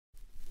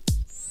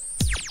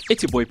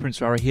It's your boy Prince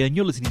Rara here, and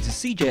you're listening to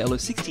CJLO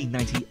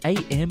 1690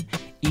 AM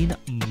in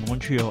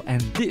Montreal,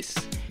 and this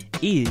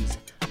is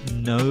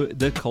Know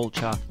the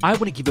Culture. I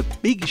want to give a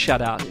big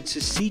shout out to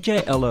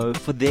CJLO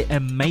for their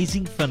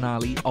amazing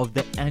finale of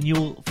the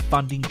annual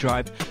funding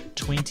drive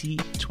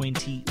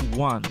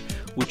 2021,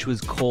 which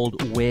was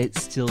called We're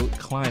Still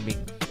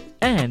Climbing.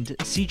 And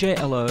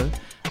CJLO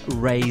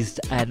raised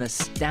an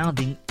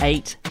astounding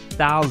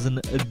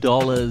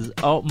 $8,000.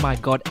 Oh my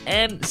god,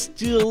 and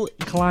still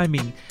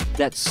climbing.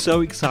 That's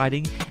so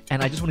exciting,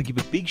 and I just want to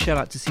give a big shout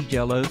out to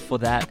CJLO for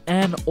that,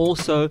 and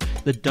also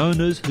the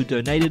donors who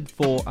donated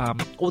for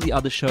all the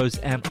other shows,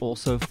 and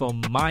also for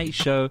my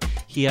show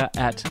here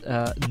at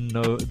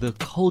Know the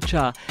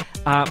Culture.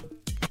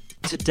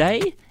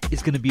 Today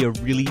is going to be a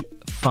really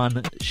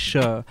fun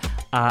show.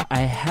 I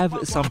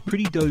have some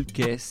pretty dope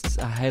guests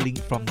hailing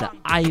from the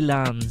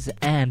islands,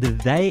 and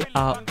they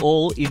are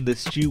all in the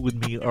stew with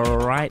me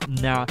right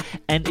now.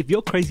 And if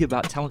you're crazy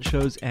about talent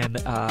shows and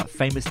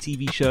famous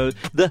TV show,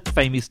 the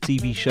famous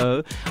TV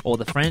show or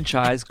the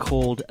franchise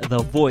called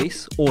The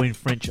Voice, or in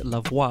French La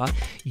Voix,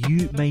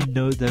 you may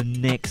know the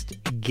next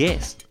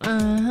guest.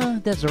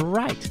 That's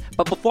right.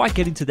 But before I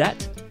get into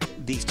that,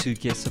 these two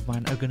guests of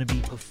mine are going to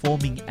be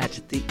performing at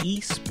the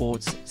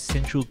Esports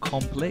Central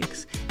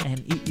Complex,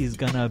 and it is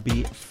going to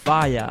be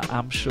fire,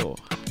 I'm sure.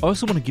 I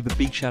also want to give a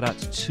big shout out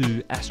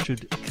to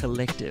Astrid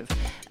Collective,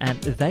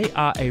 and they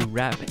are a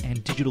rap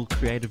and digital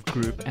creative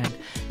group, and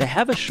they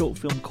have a short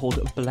film called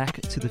Black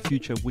to the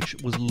Future, which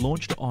was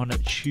launched on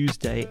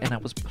Tuesday, and I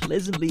was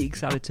pleasantly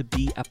excited to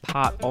be a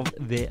part of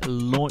their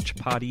launch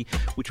party,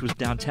 which was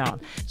downtown.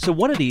 So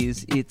what it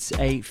is, it's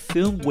a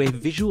film where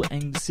visual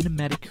and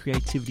cinematic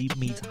creativity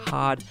meets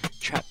hard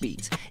trap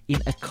beats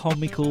in a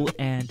comical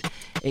and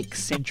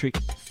eccentric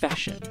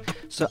fashion.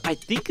 So I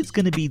think it's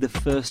going to be the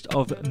first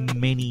of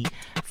many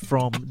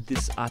from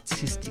this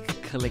artistic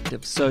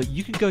collective. So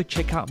you can go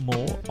check out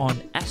more on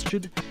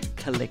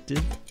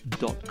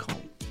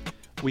astridcollective.com.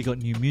 We got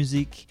new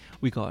music,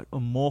 we got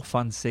more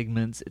fun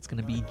segments. It's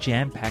going to be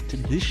jam-packed.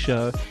 This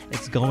show,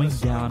 it's going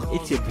down.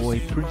 It's your boy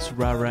Prince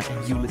Rara,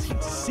 and you listen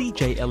to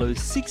CJLO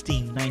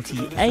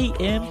 1690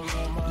 AM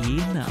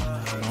in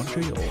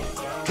Montreal.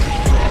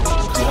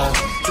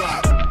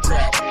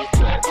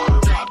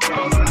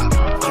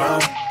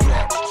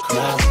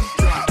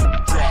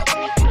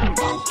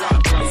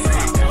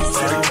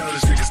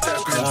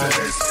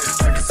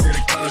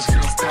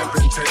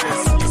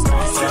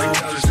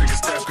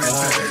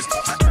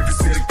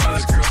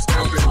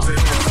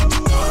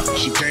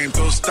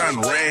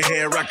 Red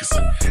hair records.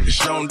 If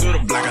she don't do the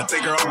black, I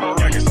take her off the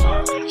records.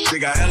 She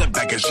got hella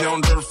back and she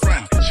don't do the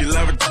front. She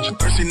love it, touch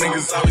thirsty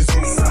niggas always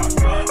inside.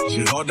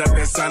 She hold up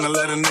that sign and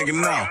let a nigga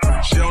know.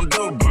 She don't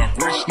do bump,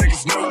 rich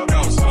niggas no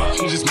dose.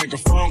 She just make a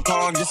phone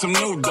call and get some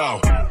new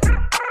dough.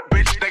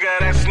 Bitch nigga,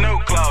 that's new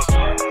clothes.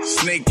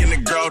 Sneak in the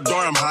girl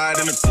dorm, hide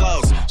in the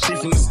clothes. She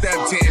from the step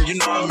 10, you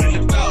know I'm in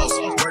the dose.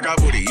 Work out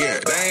booty,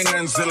 yeah, they ain't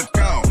nothing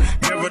silicone.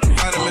 Give her the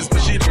vitamins, but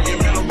she don't give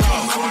me no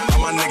rose.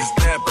 All my niggas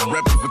dappin',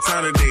 reppin'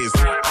 fraternities.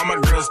 All my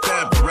girls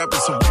dappin',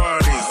 reppin'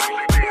 sororities.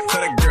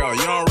 Tell that girl,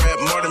 you don't rap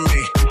more than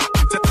me.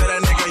 Tell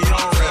that nigga, you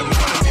don't rap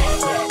more than me.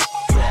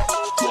 Drop,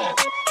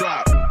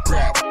 drop, drop,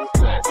 drop,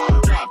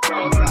 drop,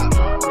 drop,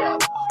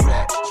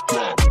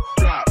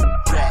 drop.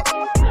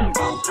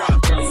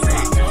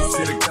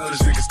 See the college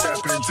niggas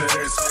step into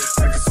this.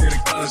 I can see the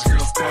college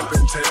girls step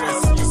into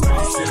this.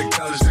 See the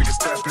college niggas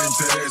step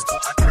into this.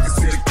 I can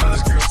see the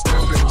college girls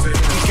step into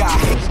this.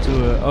 Let's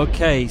do it.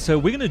 Okay, so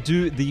we're going to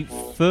do the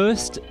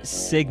first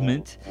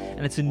segment,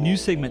 and it's a new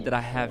segment that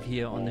I have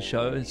here on the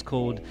show. It's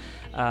called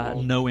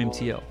No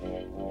MTL.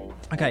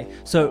 Okay,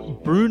 so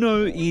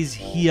Bruno is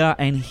here,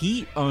 and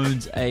he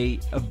owns a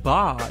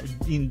bar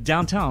in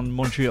downtown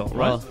Montreal, right?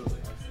 Well,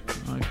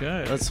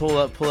 okay. let's pull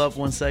up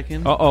 1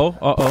 second.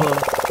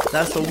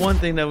 That's the one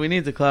thing that we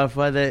need to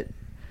clarify, that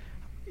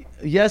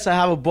yes, I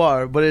have a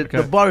bar, but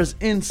the bar is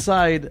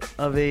inside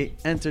of a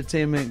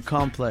entertainment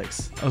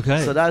complex.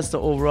 Okay. So that's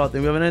the overall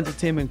thing. We have an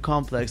entertainment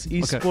complex,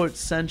 Esports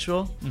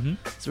Central. Mm-hmm.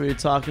 That's what you're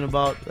talking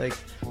about. Like,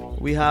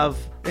 we have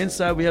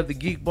inside, we have the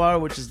Geek Bar,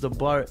 which is the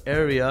bar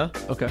area.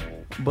 Okay.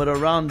 But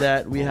around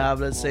that, we have,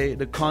 let's say,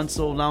 the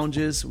console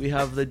lounges. We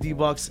have the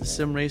D-Box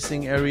sim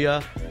racing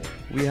area.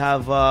 We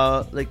have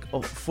like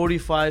a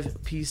 45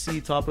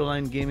 PC,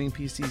 top-of-the-line gaming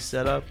PC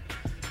setup.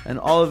 And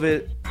all of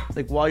it,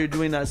 like, while you're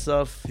doing that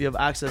stuff, you have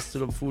access to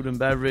the food and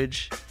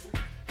beverage.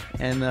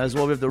 And as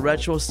well, we have the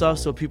retro stuff.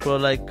 So people are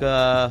like,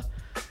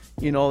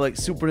 like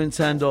Super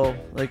Nintendo,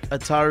 like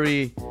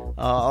Atari,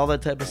 all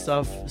that type of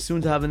stuff.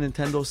 Soon to have a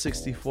Nintendo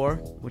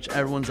 64, which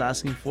everyone's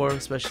asking for,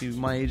 especially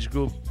my age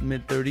group,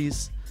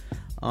 mid-30s.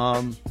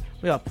 We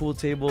got pool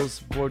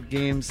tables, board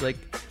games,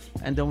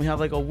 and then we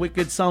have like a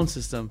wicked sound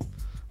system.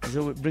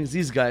 So it brings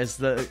these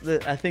guys.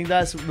 I think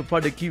that's the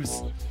part that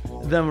keeps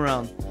them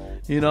around.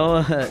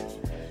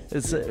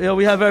 It's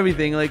we have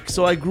everything. Like,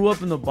 so I grew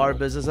up in the bar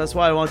business. That's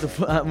why I want to.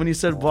 When you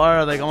said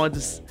bar, like, I want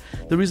this.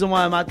 The reason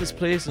why I'm at this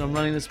place and I'm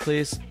running this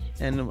place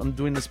and I'm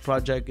doing this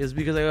project is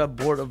because I got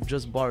bored of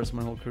just bars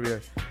my whole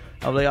career.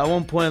 I'm like, at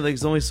one point, like,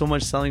 there's only so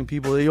much selling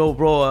people. Like, yo,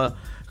 bro,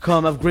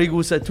 come have Grey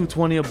Goose at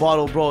 $2.20 a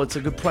bottle, bro. It's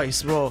a good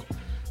price, bro.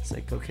 It's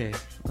like, okay.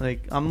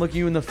 Like, I'm looking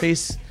you in the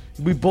face.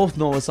 We both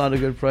know it's not a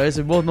good price.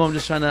 We both know I'm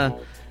just trying to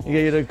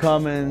get you to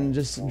come and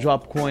just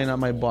drop coin at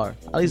my bar.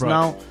 At least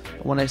now,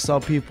 when I saw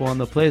people on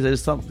the place, I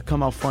just thought,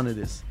 come how fun it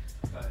is.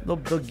 They'll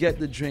get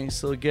the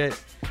drinks, they'll get,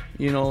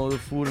 the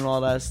food and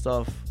all that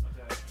stuff.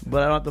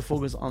 But I don't have to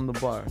focus on the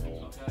bar.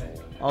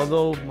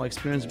 Although my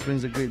experience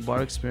brings a great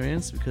bar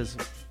experience because,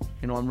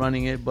 I'm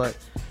running it, but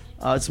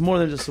it's more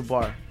than just a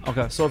bar.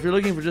 Okay. So if you're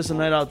looking for just a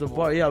night out at the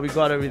bar, yeah, we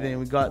got everything.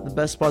 We got the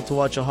best spot to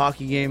watch a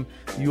hockey game,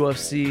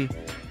 UFC,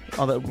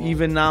 all that.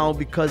 Even now,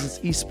 because it's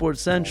Esports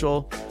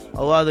Central,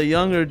 a lot of the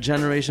younger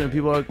generation of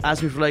people are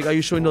asking me for, like, are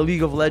you showing the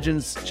League of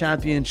Legends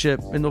Championship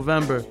in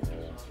November?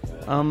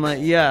 I'm like,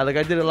 yeah, like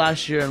I did it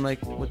last year. I'm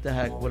like, what the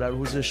heck, whatever.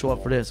 Who's gonna show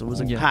up for this? It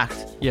was like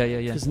packed. Yeah.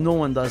 Because no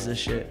one does this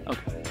shit.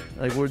 Okay.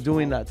 Like we're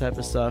doing that type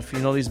of stuff.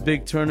 These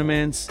big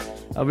tournaments.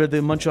 We have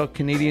the Montreal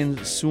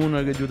Canadiens soon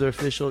are gonna do their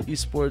official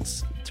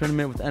esports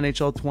tournament with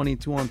NHL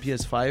 22 on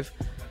PS5.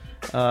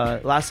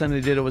 Last time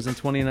they did it was in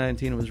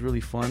 2019. It was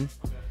really fun.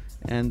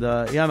 And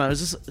yeah, man, it was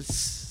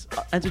just.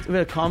 We had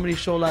a comedy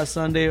show last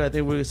Sunday. I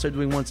think we're gonna start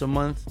doing once a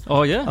month.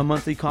 Oh yeah, a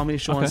monthly comedy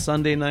show on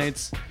Sunday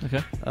nights.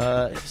 Okay,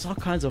 it's all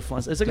kinds of fun.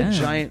 It's like a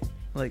giant,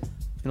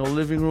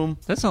 living room.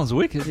 That sounds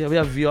wicked. Yeah, we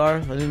have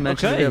VR. I didn't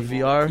mention we have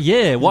VR.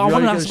 Yeah, well, I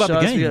want to ask about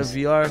the games.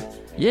 We have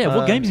VR. Yeah,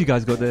 what games you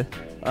guys got there?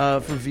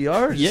 For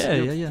VR?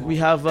 Yeah. We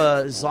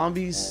have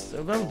zombies.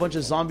 We have a bunch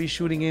of zombie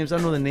shooting games. I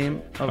don't know the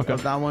name of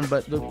that one,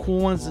 but the cool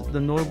ones, the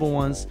notable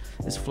ones,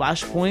 is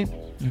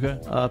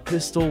Flashpoint,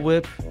 Pistol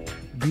Whip,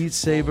 Beat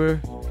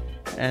Saber,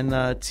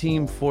 and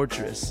Team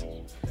Fortress.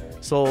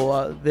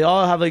 So they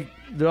all have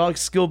they're all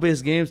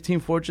skill-based games. Team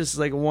Fortress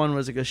is one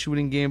was a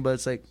shooting game,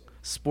 but it's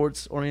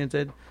sports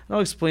oriented.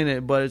 I'll explain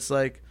it, but it's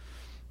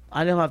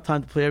I don't have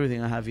time to play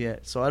everything I have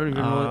yet, so I don't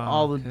even know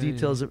all the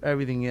details of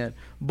everything yet.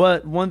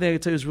 But one thing I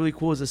can tell you is really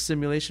cool is the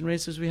simulation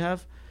racers we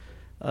have.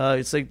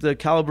 It's the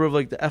caliber of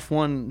the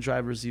F1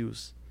 drivers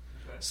use.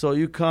 So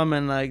you come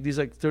and these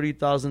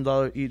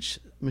 $30,000 each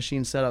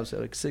machine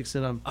setups, 6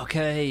 of them.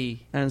 Okay.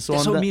 And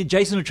so me and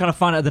Jason are trying to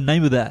find out the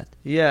name of that.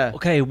 Yeah.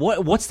 Okay.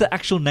 What's the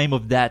actual name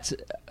of that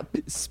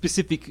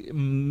specific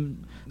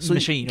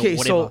machine or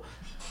whatever? So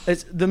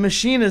the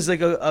machine is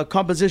a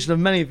composition of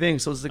many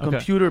things. So it's the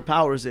computer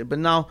powers it. But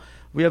now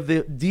we have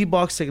the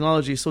D-Box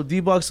technology. So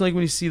D-Box, when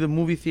you see the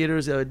movie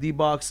theaters, they have a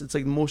D-Box. It's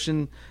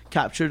motion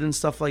captured and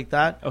stuff like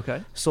that.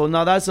 Okay. So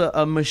now that's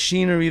a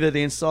machinery that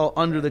they install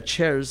under the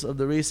chairs of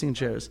the racing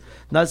chairs.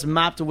 That's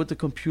mapped with the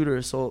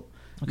computer. So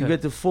you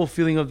get the full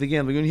feeling of the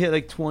game. When you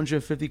hit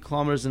 250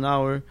 kilometers an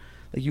hour,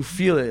 you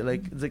feel it.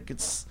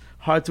 It's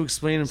hard to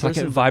explain in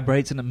person. It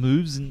vibrates and it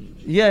moves. And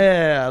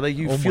yeah.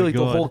 You feel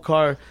the whole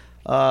car.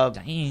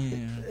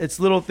 Damn.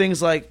 It's little things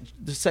the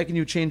second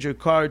you change your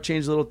car,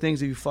 change little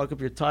things if you fuck up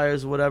your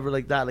tires or whatever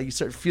like that. You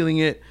start feeling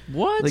it.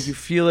 What? You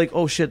feel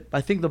oh shit,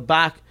 I think the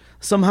back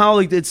somehow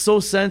it's so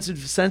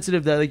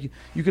sensitive that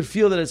you could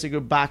feel that it's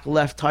your back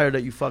left tire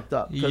that you fucked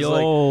up.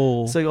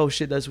 Yo. It's oh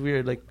shit, that's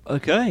weird.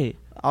 Okay.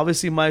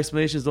 Obviously my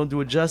explanations don't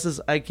do it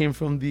justice. I came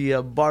from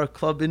the bar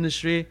club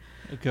industry.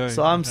 Okay.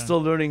 So I'm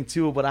still learning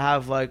too, but I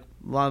have a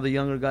lot of the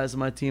younger guys on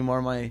my team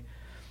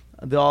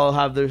they all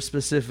have their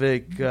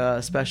specific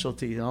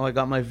specialty. I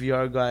got my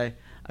VR guy.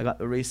 I got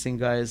the racing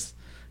guys.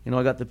 I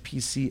got the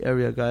PC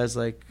area guys.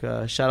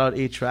 Shout out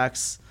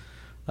A-Trax,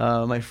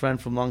 my friend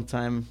from long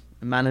time,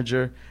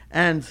 manager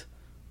and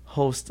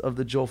host of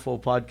the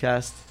Jofo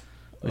podcast.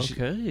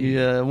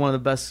 Yeah, one of the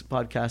best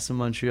podcasts in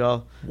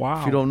Montreal.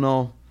 Wow. If you don't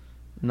know,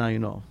 now you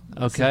know.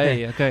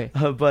 Okay.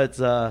 But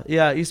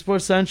yeah,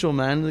 Esports Central,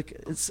 man.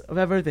 It's of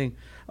everything.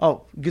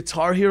 Oh,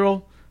 Guitar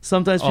Hero.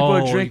 Sometimes people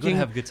are drinking.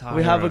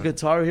 We have a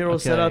Guitar Hero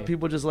set up.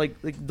 People just like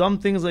dumb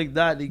things like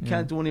that you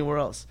can't do anywhere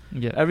else.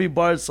 Yeah. Every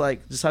bar, it's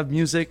just have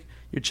music.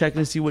 You're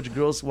checking to see which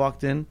girls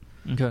walked in.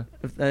 Okay.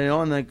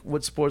 And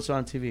what sports are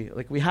on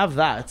TV. We have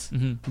that,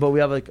 but we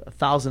have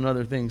 1,000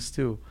 other things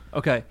too.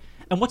 Okay.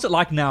 And what's it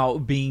like now,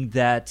 being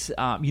that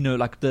we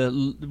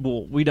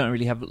don't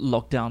really have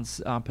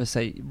lockdowns per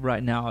se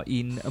right now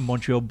in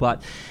Montreal,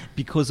 but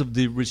because of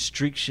the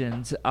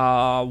restrictions,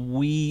 are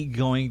we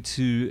going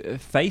to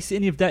face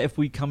any of that if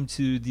we come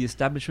to the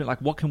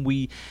establishment? What can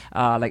we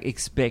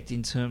expect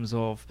in terms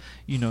of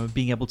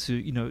being able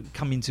to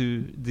come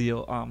into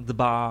the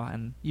bar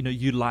and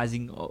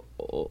utilizing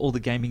all the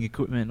gaming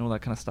equipment and all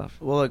that kind of stuff?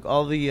 Well,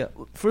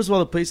 first of all,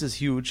 the place is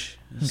huge.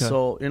 Okay.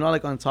 So you're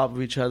not on top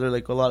of each other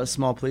a lot of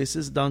small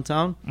places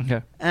downtown.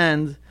 Okay.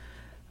 And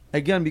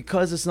again,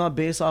 because it's not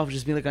based off of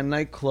just being a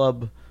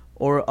nightclub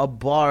or a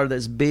bar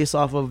that's based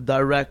off of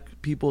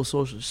direct people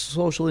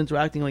social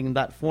interacting in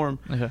that form.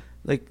 Okay.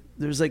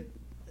 There's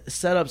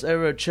setups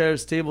everywhere,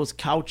 chairs, tables,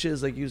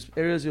 couches,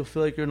 areas you'll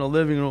feel you're in a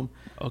living room.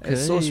 Okay.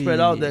 It's so spread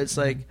out that it's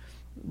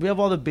we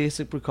have all the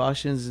basic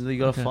precautions. You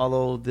gotta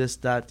follow this,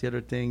 that, the other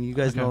thing. You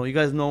guys know. You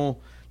guys know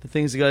the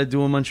things you gotta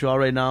do in Montreal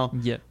right now.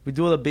 Yeah. We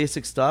do all the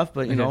basic stuff,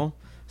 but you know,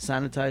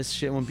 sanitize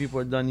shit when people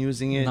are done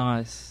using it.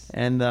 Nice.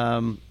 And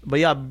but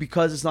yeah,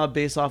 because it's not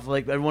based off of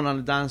like everyone on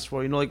the dance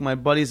floor. You know, like my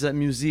buddies at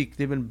Musique,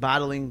 they've been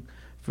battling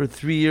for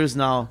 3 years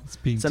now.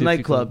 It's a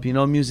nightclub. You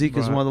know, Musique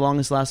is Right. one of the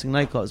longest lasting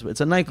nightclubs, but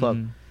it's a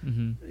nightclub.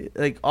 Mm-hmm.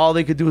 Like all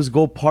they could do is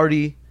go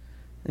party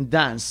and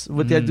dance.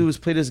 What they had to do is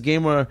play this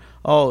game where,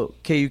 oh,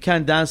 okay, you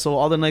can't dance, so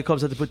all the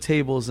nightclubs had to put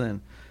tables in,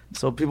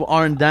 so people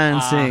aren't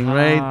dancing,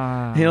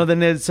 right? You know, then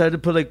they decided to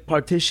put like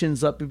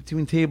partitions up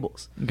between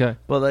tables. Okay.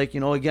 But like,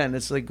 you know, again,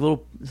 it's like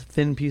little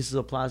thin pieces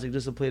of plastic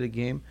just to play the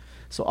game.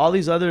 So all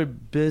these other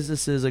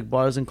businesses like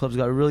bars and clubs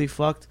got really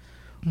fucked.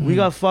 We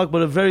got fucked,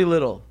 but a very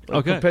little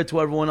Okay. compared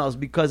to everyone else,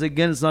 because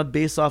again, it's not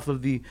based off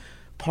of the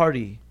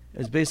party.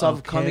 It's based off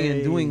of coming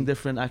and doing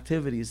different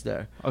activities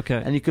there.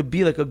 Okay. And you could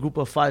be like a group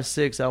of 5,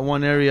 6 at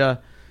one area,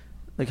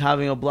 like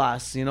having a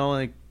blast, you know,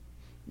 like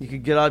you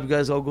could get out, you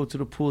guys all go to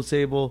the pool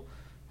table.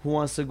 Who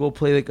wants to go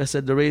play, like I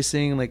said, the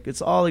racing? Like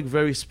it's all like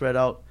very spread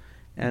out.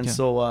 And Okay.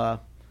 so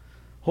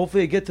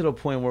hopefully it get to the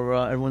point where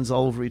everyone's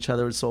all over each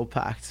other. It's so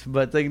packed.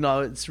 But like,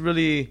 no, it's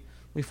really,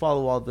 we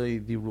follow all the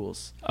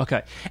rules.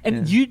 Okay.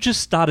 And Yeah. you just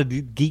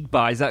started Geek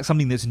Bar. Is that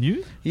something that's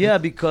new? Yeah,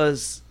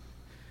 because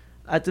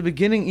at the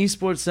beginning,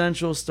 Esports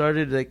Central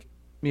started like,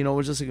 you know, it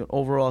was just like an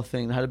overall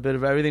thing. It had a bit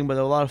of everything, but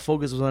a lot of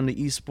focus was on the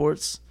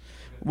esports,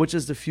 which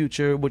is the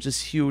future, which is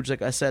huge.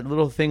 Like I said,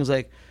 little things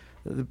like,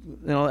 you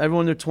know,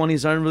 everyone in their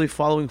 20s aren't really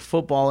following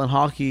football and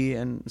hockey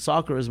and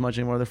soccer as much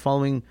anymore. They're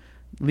following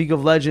League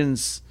of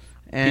Legends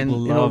and,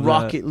 People you know, love that.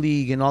 Rocket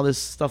League and all this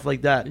stuff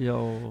like that.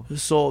 Yo.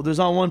 So there's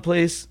not one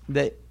place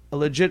that, a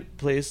legit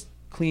place,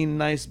 clean,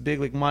 nice, big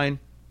like mine,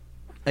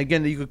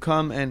 again, that you could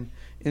come and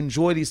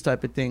enjoy these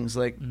type of things,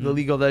 like the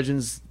League of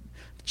Legends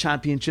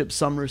Championship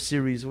Summer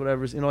Series,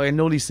 whatever. You know, I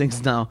know these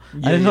things now.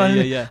 Yeah, I didn't know,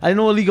 yeah. I didn't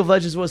know what League of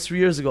Legends was 3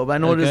 years ago, but I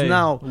know what it is Okay.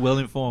 now. Well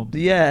informed.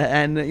 Yeah,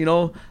 and you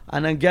know,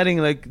 and I'm getting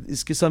like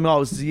it's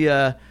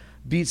the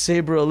Beat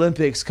Saber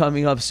Olympics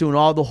coming up soon.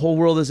 The whole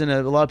world is in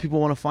it. A lot of people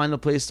want to find a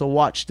place to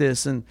watch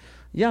this, and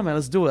yeah, man,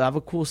 let's do it. I have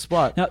a cool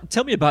spot. Now,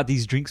 tell me about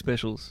these drink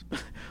specials.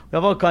 We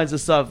have all kinds of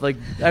stuff, like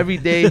every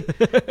day,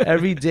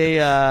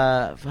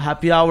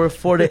 happy hour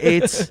 4 to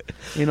 8.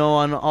 You know,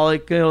 on all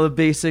like, you know, the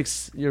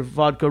basics: your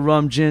vodka,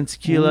 rum, gin,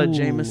 tequila, Ooh,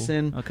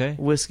 Jameson, okay.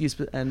 whiskey,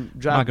 and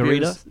draft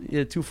Margarita? beers.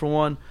 Yeah, 2 for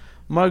 1.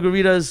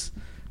 Margaritas.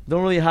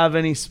 Don't really have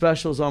any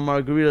specials on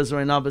margaritas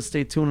right now, but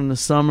stay tuned in the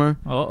summer.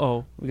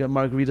 Uh-oh. We got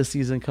margarita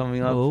season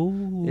coming up. Oh.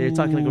 Yeah, you're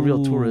talking like a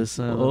real tourist.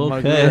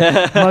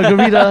 Okay.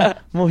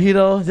 Margarita,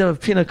 mojito, they have a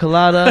pina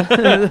colada.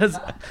 That's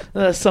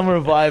a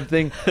summer vibe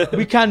thing.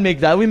 We can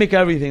make that. We make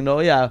everything though,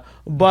 yeah.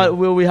 But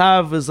what we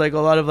have is like a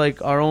lot of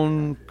like our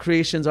own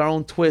creations, our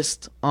own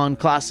twist on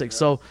classics.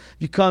 So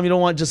you come, you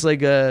don't want just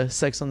like a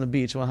Sex on the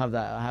Beach. You want to have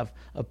that. I have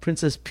a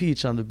Princess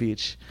Peach on the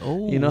beach.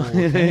 Oh, You know?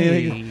 hey.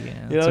 You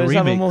It's know, a just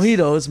have a remix.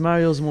 mojito. It's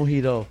Mario's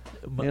mojito.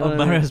 You know what I mean?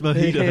 Mario's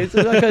mojito. It's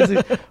all kinds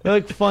of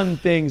like fun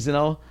things, you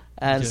know.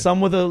 And Okay.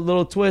 some with a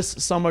little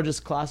twist, some are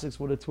just classics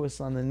with a twist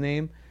on the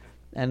name.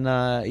 And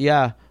we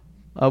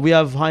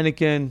have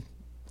Heineken.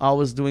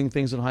 Always doing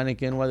things with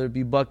Heineken, whether it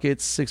be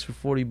buckets, 6 for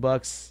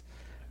 $40.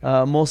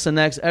 Molson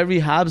X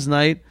every Habs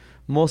night.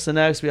 Molson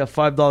X, we have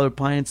 $5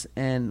 pints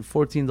and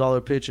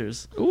 $14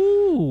 pitchers.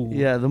 Ooh.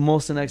 Yeah, the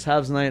Molson X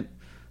Habs night.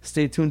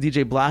 Stay tuned.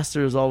 DJ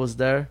Blaster is always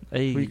there.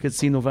 Hey. We could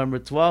see November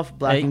 12th,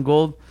 Black Hey. and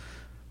Gold,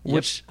 Yep.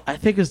 which I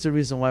think is the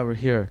reason why we're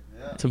here.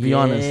 To be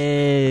honest,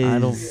 I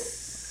don't.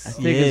 I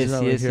think it's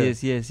why we're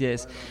here.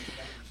 yes.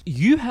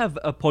 You have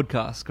a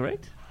podcast,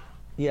 correct?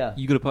 Yeah,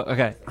 You got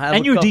okay. I have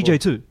And a you're a couple. DJ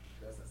too.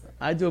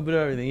 I do a bit of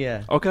everything.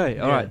 Yeah. Okay,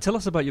 all Yeah. right. Tell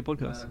us about your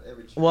podcast.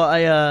 Well,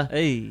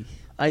 Hey.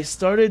 I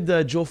started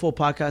the Jofo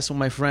podcast with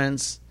my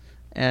friends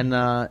and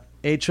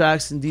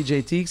A-Trax and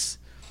DJ Teeks.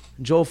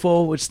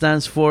 Jofo, which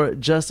stands for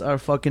Just Our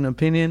Fucking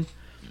Opinion.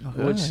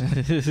 Which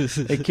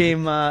it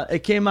came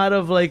out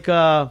of like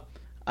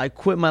I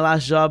quit my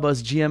last job. I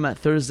was GM at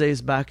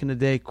Thursdays back in the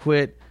day.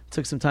 Quit.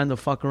 Took some time to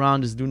fuck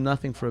around, just do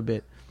nothing for a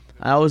bit.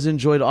 I always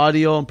enjoyed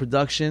audio and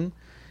production.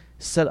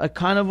 Said I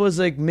kind of was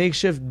like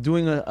makeshift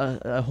doing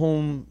a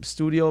home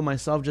studio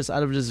myself, just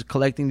out of just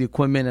collecting the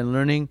equipment and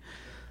learning.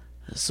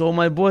 So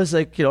my boys,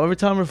 like, you know, every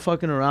time we're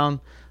fucking around,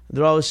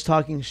 they're always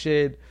talking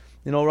shit.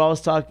 You know, we're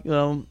always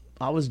talking.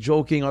 I was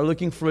joking or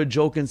looking for a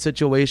joke in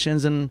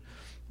situations and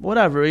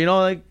whatever. You know,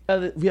 like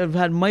we have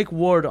had Mike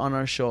Ward on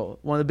our show,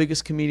 one of the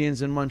biggest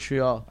comedians in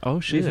Montreal. Oh,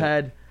 shit. We've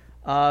had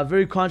a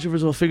very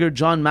controversial figure,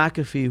 John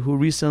McAfee, who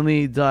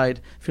recently died.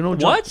 If you know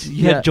John, What?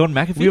 You had John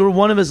McAfee? We were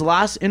one of his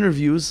last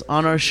interviews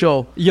on our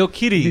show You're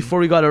kidding. before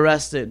we got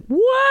arrested.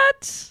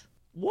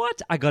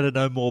 What? I gotta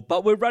know more,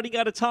 but we're running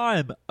out of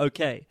time.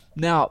 Okay.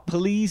 Now,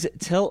 please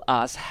tell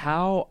us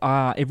how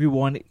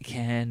everyone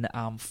can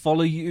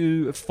follow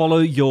you, follow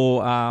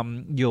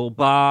your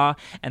bar,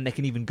 and they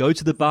can even go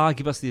to the bar.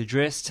 Give us the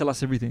address. Tell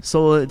us everything.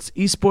 So it's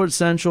Esports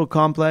Central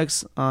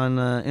Complex on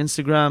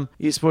Instagram,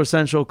 Esports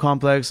Central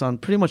Complex on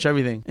pretty much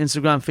everything.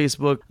 Instagram,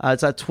 Facebook.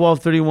 It's at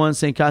 1231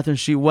 St. Catherine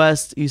Street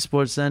West,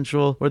 Esports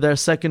Central. We're there,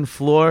 second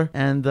floor.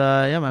 And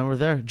yeah, man, we're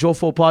there.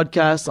 Jofo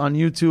Podcast on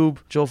YouTube,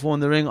 Jofo in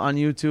the Ring on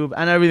YouTube,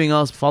 and everything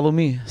else. Follow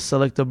me,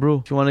 Select a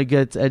Brew. If you want to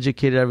get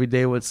educated every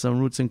day with some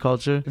roots and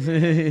culture.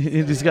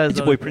 These guys. It's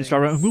your boy Prince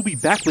Raro, and we'll be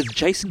back with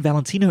Jason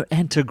Valentino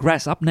and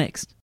Tagras up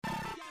next.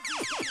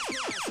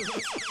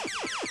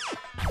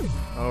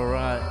 All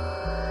right.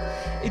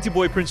 It's your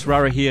boy Prince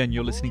Rara here, and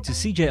you're listening to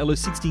CJLO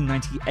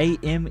 1690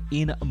 AM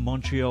in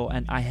Montreal.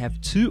 And I have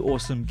two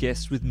awesome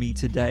guests with me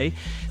today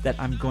that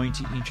I'm going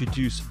to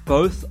introduce.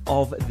 Both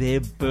of their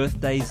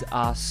birthdays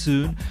are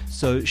soon,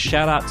 so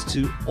shout outs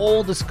to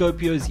all the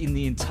Scorpios in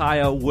the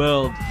entire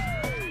world.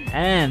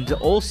 And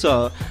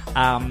also,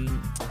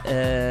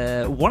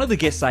 one of the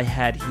guests I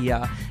had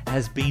here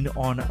has been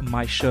on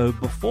my show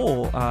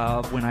before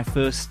when I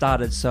first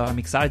started, so I'm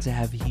excited to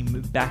have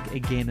him back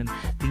again, and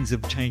things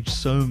have changed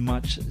so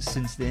much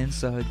since then,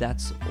 so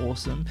that's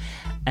awesome.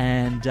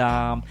 And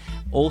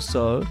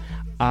also,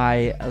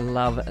 I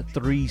love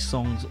 3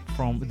 songs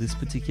from this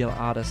particular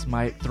artist.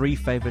 My 3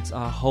 favorites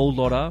are Whole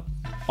Lotta,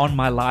 On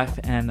My Life,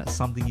 and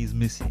Something Is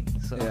Missing.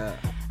 So Yeah.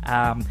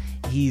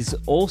 He's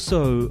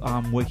also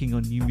working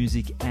on new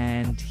music,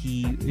 and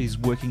he is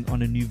working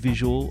on a new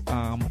visual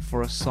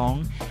for a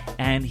song,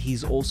 and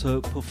he's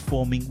also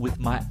performing with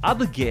my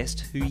other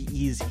guest, who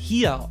is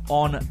here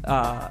on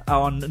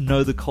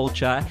Know the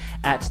Culture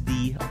at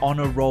the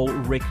Honor Roll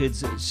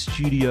Records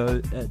studio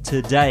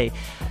today.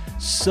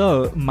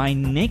 So my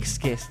next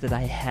guest that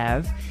I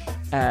have,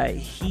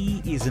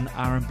 he is an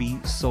R&B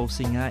soul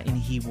singer, and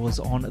he was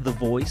on The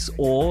Voice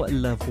or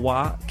La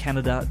Voix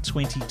Canada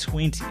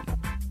 2020.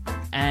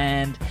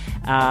 And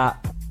I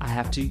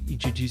have to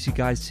introduce you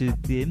guys to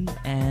them,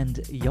 and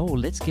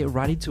let's get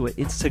right into it.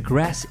 It's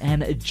Tagras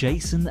and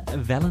Jason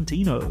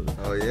Valentino.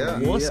 Oh yeah.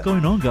 What's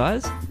going on,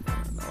 guys?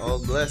 All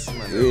blessed,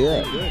 man.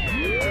 Yeah.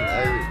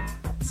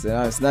 Good.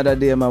 So it's another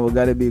day, man. We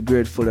gotta be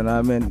grateful, and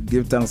I mean,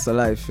 give thanks to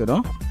life, you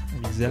know.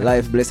 Exactly.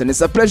 Life blessing.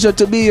 It's a pleasure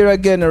to be here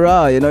again,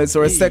 Ra. You know, it's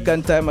our Hey.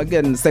 second time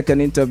again, second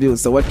interview.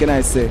 So what can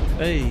I say?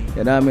 Hey.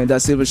 You know what I mean?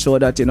 That's even show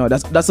that, you know,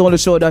 that's the only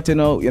show that, you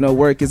know,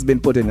 work has been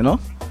put in, you know?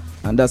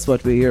 And that's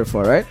what we're here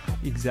for, right?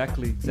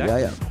 Exactly.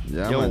 Yeah.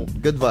 Yeah, Yo. man.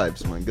 Good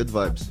vibes, man. Good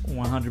vibes.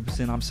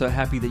 100%. I'm so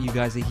happy that you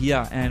guys are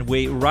here, and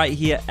we're right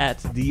here at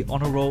the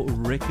Honor Roll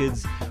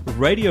Records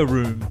radio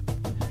room.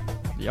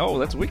 Yo,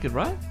 that's wicked,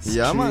 right?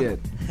 Yeah, man. Straight.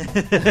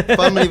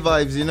 Family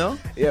vibes, you know?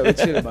 Yeah, we're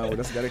chill, man. We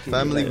just gotta keep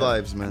Family it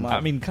like vibes, man. Man.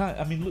 I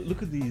mean,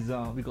 look at these.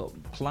 We got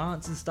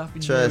plants and stuff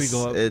in here. We Trust.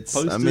 got It's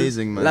posters.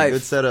 amazing, man. Life.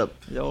 Good setup.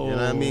 Yo. You know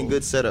what I mean?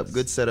 Good setup.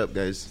 Good setup,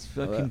 guys.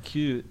 Fucking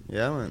cute.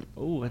 Yeah, man.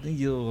 Oh, I think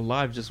your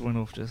live just went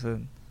off just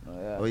then.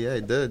 Oh yeah,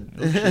 it did.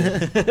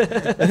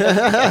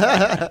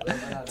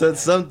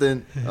 That's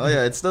something. Oh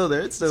yeah, it's still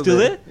there. It's still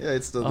there? Yeah,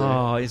 it's still there.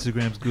 Oh,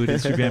 Instagram's good.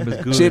 Instagram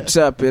is good. Chip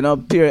chop, you know,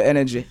 pure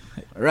energy.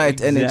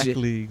 Right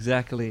energy.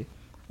 Exactly.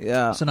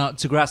 Yeah. So now,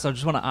 Tagras, I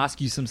just want to ask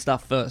you some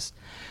stuff first.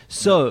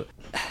 So,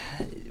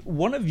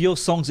 one of your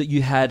songs that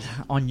you had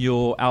on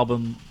your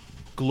album,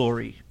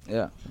 Glory.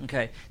 Yeah.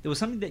 Okay, there was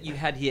something that you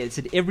had here. It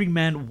said, "Every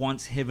man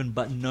wants heaven,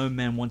 but no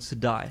man wants to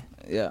die."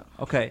 Yeah.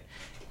 Okay,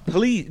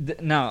 please.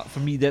 Now, for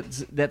me,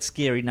 that's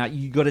scary. Now,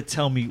 you got to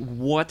tell me,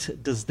 what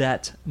does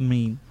that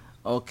mean?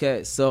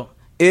 Okay, so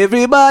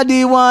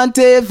everybody want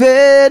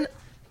heaven,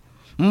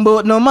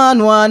 but no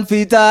man want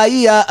fit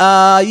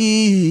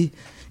die.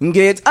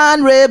 Get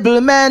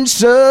honorable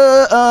mention,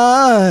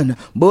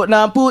 but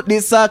now put the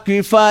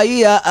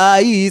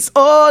sacrifice.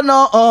 Oh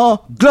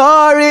no,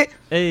 glory.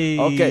 Hey.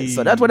 Okay,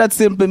 so that's what that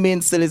simply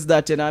means. Still is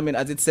that, you know, I mean,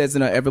 as it says, you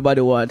know, everybody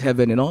want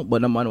heaven, you know,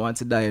 but no man wants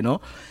to die, you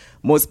know.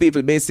 Most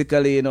people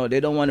basically, you know, they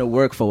don't want to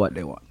work for what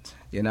they want,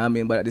 you know what I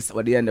mean. But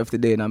at the end of the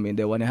day, you know what I mean,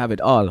 they want to have it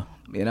all,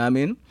 you know what I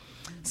mean.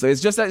 So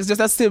it's just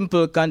a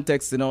simple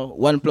context, you know.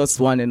 1 +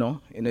 1, you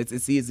know,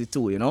 it's easy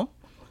too, you know.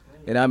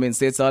 You know what I mean.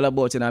 So it's all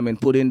about, you know what I mean,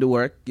 put in the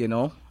work, you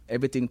know.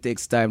 Everything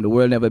takes time. The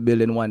world never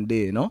built in one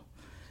day, you know.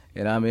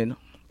 You know what I mean.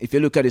 If you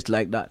look at it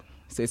like that,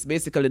 so it's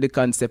basically the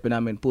concept, you know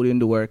what I mean. Put in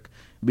the work,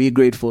 be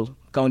grateful,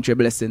 count your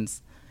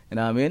blessings, you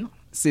know what I mean.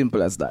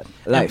 Simple as that.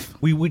 Life.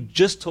 And we were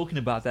just talking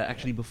about that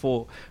actually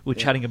before. We were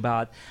chatting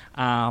about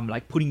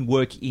like putting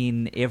work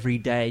in every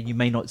day. You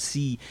may not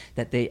see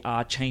that there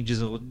are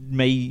changes, or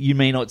you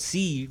may not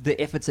see the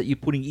efforts that you're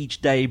putting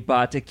each day,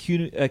 but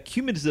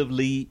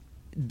cumulatively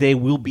there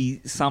will be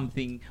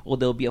something, or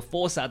there'll be a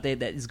force out there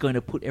that is going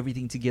to put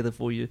everything together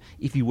for you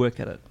if you work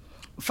at it.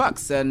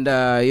 Facts. And,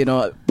 you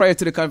know, prior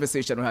to the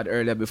conversation we had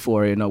earlier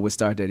before, you know, we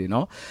started, you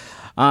know,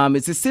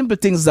 it's the simple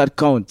things that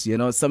count, you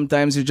know.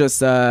 Sometimes you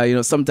just, you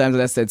know, sometimes,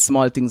 as I said,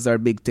 small things are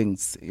big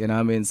things, you know what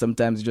I mean.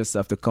 Sometimes you just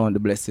have to count the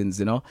blessings,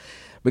 you know,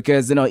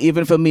 because, you know,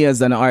 even for me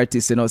as an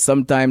artist, you know,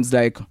 sometimes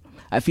like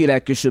I feel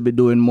like you should be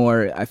doing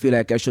more. I feel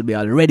like I should be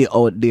already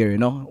out there, you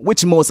know,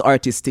 which most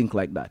artists think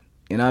like that.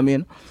 You know what I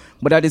mean?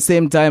 But at the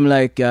same time,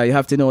 like, you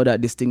have to know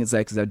that this thing is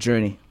like, it's a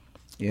journey,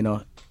 you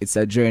know. It's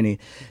a journey.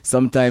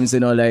 Sometimes, you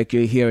know, like,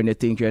 you're here and you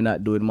think you're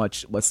not doing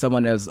much, but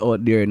someone else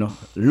out there, you know,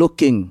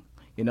 looking,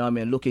 you know what I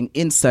mean, looking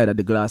inside of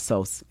the glass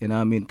house, you know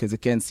what I mean, because you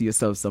can't see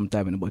yourself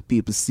sometimes, but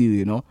people see you,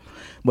 you know.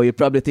 But you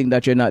probably think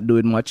that you're not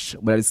doing much,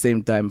 but at the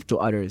same time, to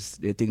others,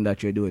 they think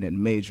that you're doing it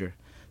major.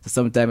 So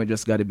sometimes you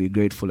just got to be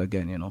grateful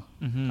again, you know.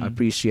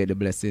 Appreciate the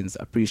blessings,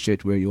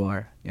 appreciate where you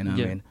are, you know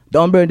what I mean.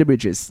 Don't burn the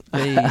bridges.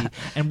 Hey.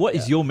 And what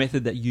is your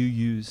method that you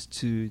use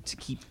to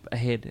keep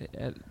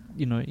ahead,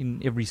 you know,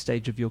 in every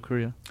stage of your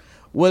career?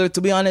 Well, to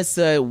be honest,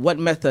 what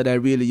method I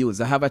really use,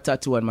 I have a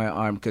tattoo on my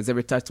arm because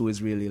every tattoo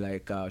is really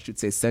like, I should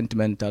say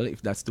sentimental,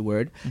 if that's the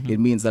word.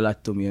 It means a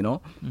lot to me, you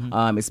know.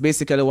 It's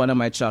basically one of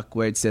my chalk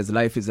where it says,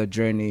 life is a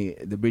journey,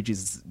 the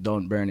bridges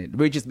don't burn it. The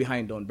bridges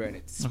behind don't burn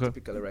it. It's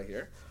typically right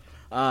here.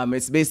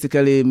 It's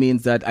basically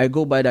means that I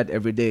go by that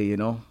every day, you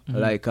know.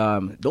 Like,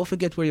 don't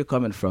forget where you're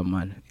coming from,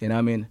 man. You know what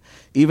I mean?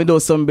 Even though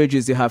some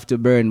bridges you have to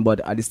burn, but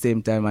at the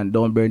same time, and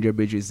don't burn your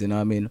bridges, you know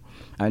what I mean?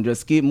 And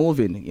just keep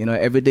moving. You know,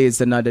 every day is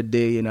another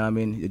day, you know what I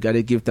mean? You got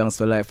to give thanks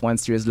for life.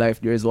 Once there is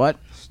life, there is what?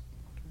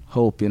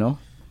 Hope, you know?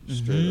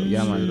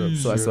 Yeah, man.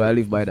 So I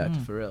live by that,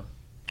 for real.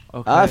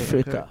 Okay,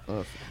 Africa.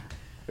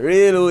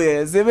 Real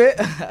way, see me?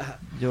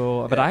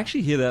 But I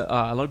actually hear that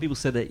a lot of people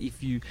say that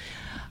if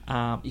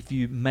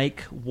you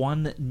make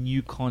one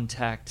new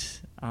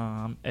contact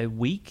a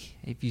week,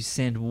 if you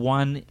send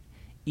one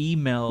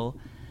email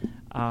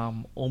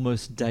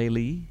almost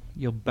daily,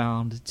 you're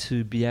bound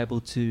to be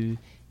able to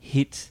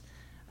hit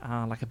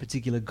like a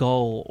particular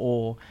goal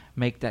or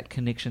make that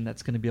connection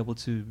that's going to be able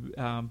to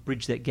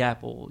bridge that gap,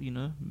 or, you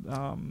know.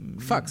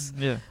 Facts.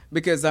 Yeah.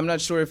 Because I'm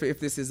not sure if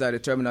this is the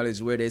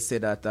terminology where they say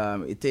that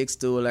it takes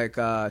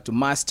to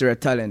master a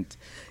talent.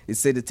 It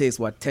said it takes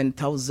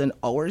 10,000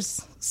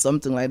 hours,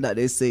 something like that.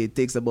 They say it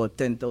takes about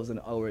 10,000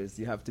 hours.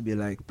 You have to be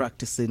like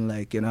practicing,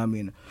 like, you know what I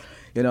mean,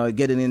 you know,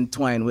 getting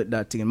entwined with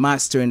that thing,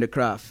 mastering the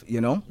craft, you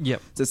know.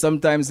 Yep. So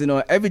sometimes, you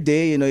know, every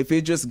day, you know, if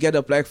you just get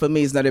up, like for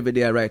me, it's not every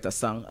day I write a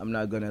song. I'm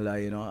not gonna lie,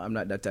 you know, I'm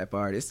not that type of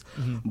artist.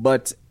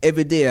 But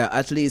every day I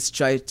at least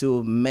try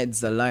to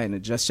meds a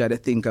line, just try to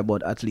think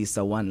about at least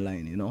a one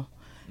line, you know.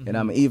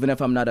 And even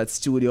if I'm not at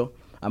studio,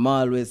 I'm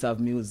always have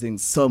music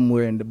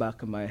somewhere in the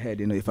back of my head,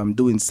 you know, if I'm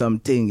doing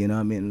something, you know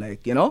what I mean,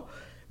 like, you know,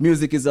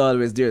 music is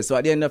always there. So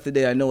at the end of the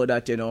day, I know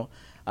that, you know,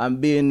 I'm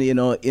being, you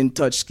know, in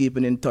touch,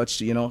 keeping in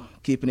touch, you know,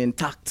 keeping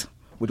intact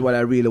with what I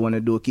really want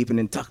to do, keeping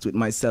intact with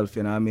myself,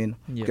 you know what I mean?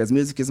 Yeah. Because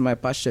music is my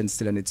passion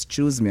still, and it's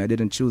choose me. I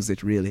didn't choose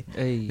it, really.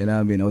 Hey. You know what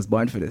I mean? I was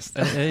born for this.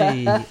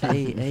 Hey.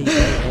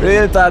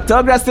 Real talk.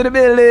 Talk grass to the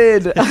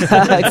building.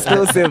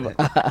 Exclusive.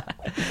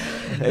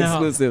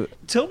 Exclusive.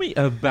 Tell me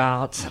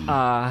about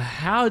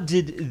how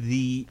did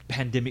the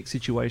pandemic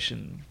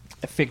situation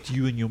affect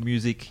you and your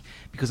music?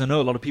 Because I know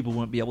a lot of people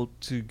won't be able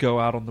to go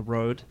out on the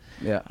road.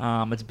 Yeah.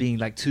 It's been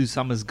like 2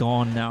 summers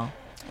gone now.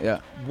 Yeah.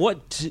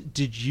 What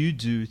did you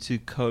do to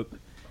cope,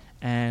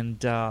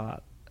 and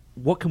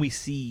what can we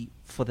see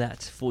for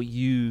that for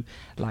you,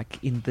 like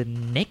in the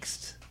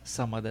next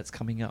summer that's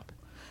coming up?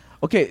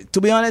 Okay,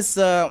 to be honest,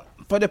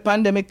 for the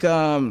pandemic,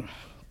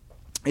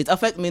 it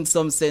affected me in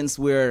some sense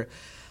where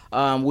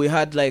we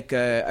had like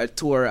a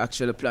tour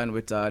actually planned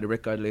with the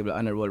record label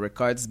Underworld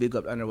Records. Big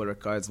up Underworld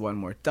Records one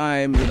more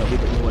time. You know, big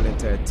up the whole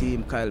entire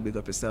team. Kyle, big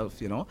up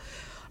yourself, you know.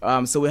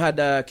 So we had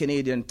a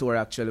Canadian tour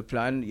actually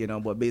planned, you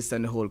know, but based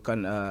on the whole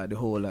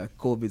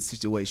COVID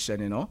situation,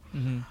 you know,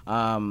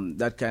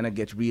 that kind of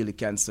get really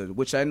cancelled,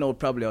 which I know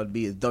probably would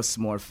be thus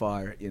more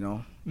far, you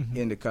know,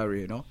 in the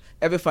career, you know.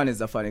 Every fan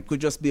is a fan. It could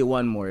just be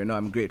one more, you know.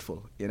 I'm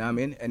grateful, you know what I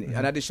mean? And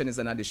an addition is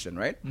an addition,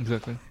 right?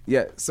 Exactly.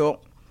 Yeah,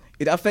 so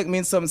it affects me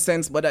in some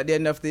sense, but at the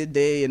end of the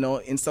day, you know,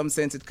 in some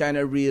sense, it kind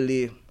of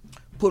really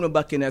put me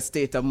back in a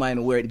state of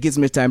mind where it gives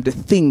me time to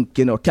think,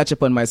 you know, catch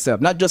up on myself.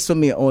 Not just for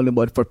me only,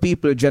 but for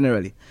people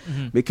generally.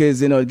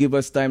 Because, you know, it gives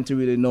us time to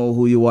really know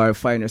who you are,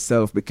 find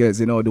yourself. Because,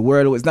 you know, the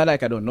world, it's not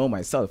like I don't know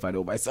myself. I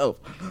know myself.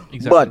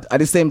 Exactly. But at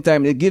the same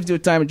time, it gives you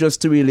time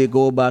just to really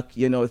go back,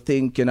 you know,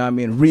 think, you know what I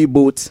mean,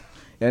 reboot.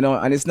 You know,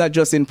 and it's not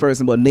just in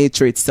person, but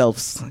nature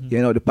itself.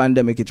 You know, the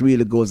pandemic, it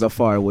really goes a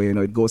far way. You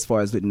know, it goes far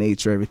as with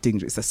nature,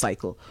 everything. It's a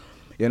cycle.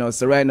 You know,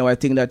 so right now I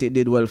think that it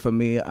did well for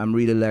me. I'm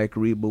really like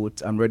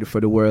reboot. I'm ready for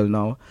the world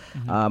now.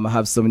 I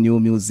have some new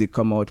music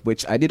come out,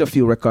 which I did a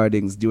few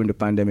recordings during the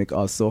pandemic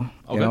also.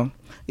 Okay. You know,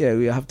 yeah,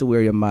 we have to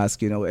wear your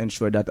mask, you know,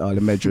 ensure that all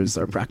the measures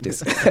are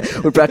practiced.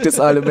 We practice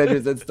all the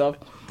measures and stuff.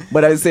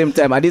 But at the same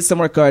time, I did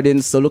some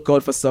recordings, so look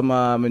out for some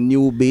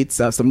new beats,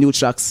 some new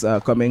tracks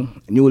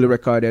coming, newly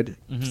recorded.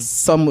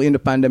 Some in the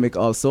pandemic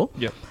also.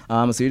 Yep.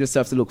 So you just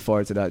have to look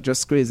forward to that.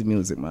 Just crazy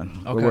music, man.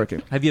 Okay. We're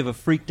working. Have you ever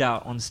freaked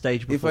out on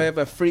stage before? If I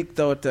ever freaked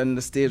out on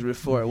the stage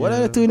before, what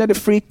are you doing at the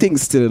freak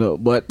things still, though?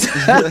 But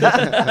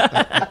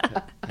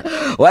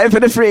why for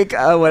the freak?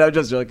 Well, I'm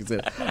just joking,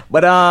 sir.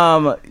 But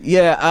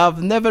yeah,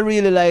 I've never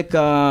really like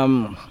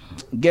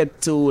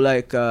get to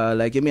like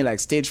you mean like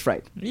stage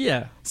fright?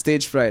 Yeah.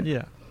 Stage fright.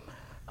 Yeah.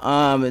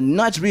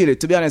 Not really.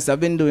 To be honest, I've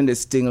been doing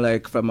this thing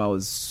like from I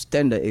was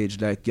tender age,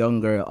 like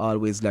younger,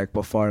 always like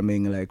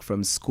performing, like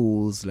from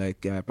schools,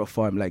 like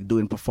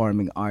doing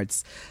performing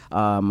arts.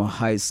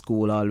 High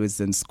school, always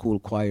in school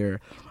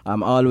choir.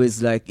 I'm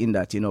always like in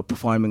that,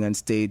 performing on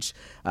stage,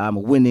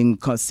 winning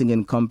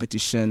singing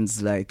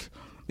competitions, like.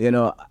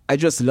 I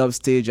just love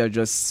stage.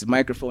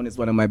 Microphone is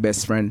one of my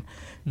best friend,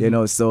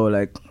 so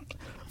like,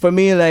 for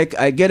me, like,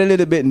 I get a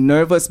little bit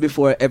nervous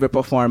before every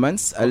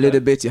performance. A little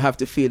bit, you have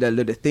to feel that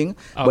little thing.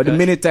 Okay. But the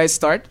minute I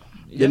start,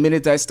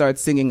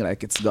 singing,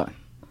 like, it's gone.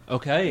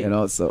 Okay.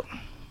 So.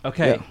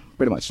 Okay. Yeah,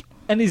 pretty much.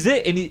 And is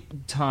there any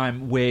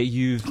time where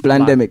you've...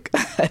 Pandemic.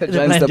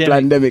 John's the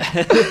pandemic.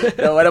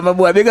 No, one of my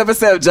boy, big up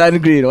yourself, John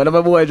Green. One of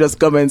my boy just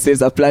come and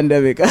says a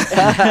pandemic. Wait,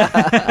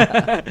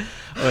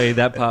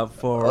 that part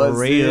for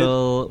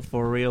real.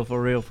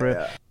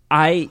 Yeah.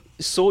 I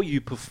saw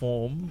you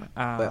perform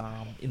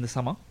in the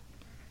summer.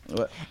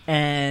 What?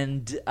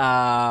 And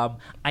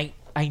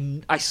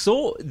I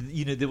saw,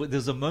 there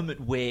was a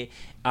moment where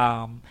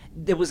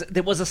there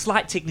was a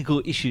slight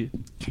technical issue,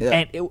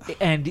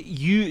 and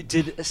you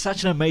did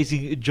such an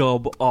amazing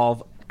job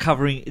of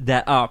covering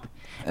that up.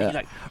 And you're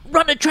like,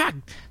 run the track,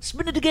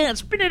 spin it again,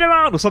 spin it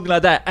around, or something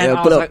like that. And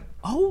I was like,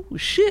 oh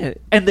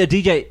shit! And the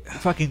DJ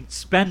fucking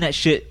span that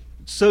shit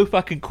so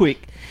fucking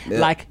quick,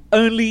 like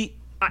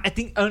I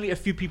think only a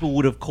few people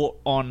would have caught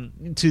on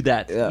to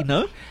that,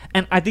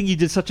 And I think you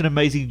did such an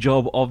amazing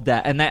job of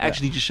that. And that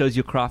actually just shows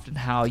your craft and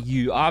how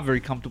you are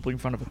very comfortable in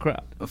front of a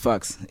crowd.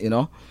 Facts,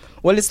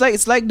 Well, it's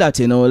like that,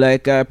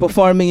 like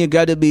performing, you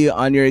got to be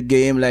on your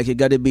game. Like, you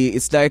got to be,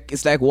 it's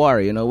like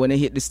war, When you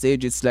hit the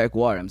stage, it's like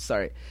war. I'm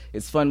sorry.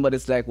 It's fun, but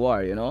it's like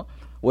war,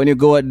 When you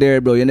go out there,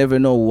 bro, you never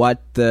know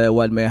what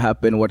may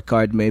happen, what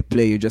card may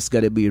play. You just got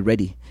to be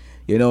ready.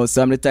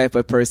 So I'm the type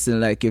of person,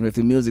 like, if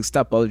the music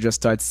stop, I'll just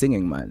start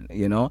singing, man.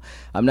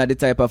 I'm not the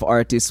type of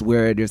artist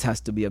where there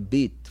has to be a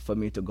beat for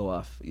me to go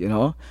off.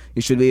 You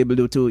should be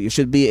able to. You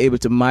should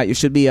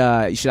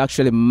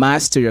actually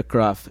master your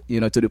craft.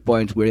 To the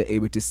point where you're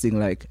able to sing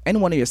like any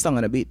one of your song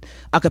on a beat,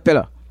 a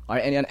cappella or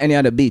any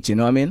other beat. You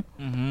know what I mean?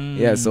 Mm-hmm.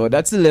 Yeah. So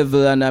that's the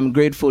level, and I'm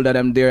grateful that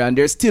I'm there. And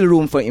there's still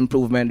room for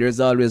improvement. There's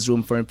always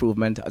room for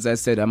improvement. As I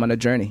said, I'm on a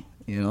journey.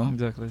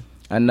 Exactly.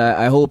 And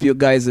I hope you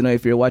guys,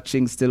 if you're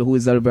watching still Who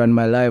Is Over on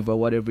my live or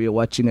whatever you're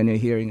watching and you're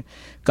hearing,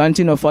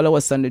 continue, follow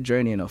us on the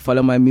journey,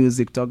 Follow my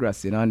music,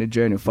 Togras, on the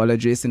journey. Follow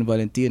Jason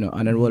Valentino,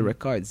 Underworld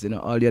Records,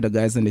 all the other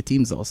guys on the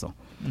teams also.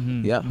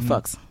 Mm-hmm. Yeah,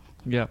 facts.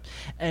 Yeah.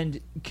 And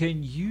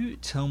can you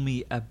tell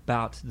me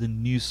about the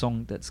new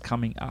song that's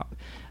coming up?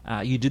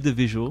 You did the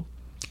visual.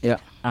 Yeah.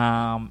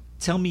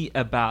 Tell me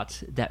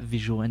about that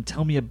visual and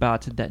tell me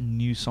about that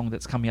new song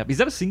that's coming up. Is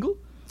that a single?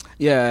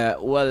 Yeah,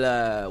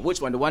 well,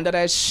 which one? The one that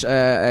I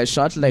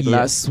shot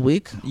last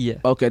week? Yeah.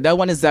 Okay, that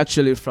one is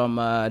actually from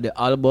the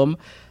album.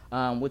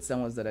 Which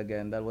song was that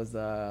again? That was,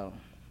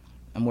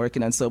 I'm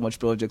working on so much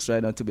projects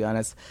right now, to be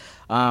honest.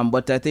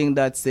 But I think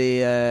that's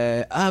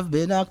I've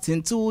been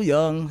acting too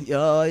young,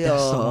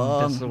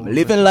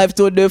 living life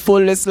to the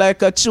fullest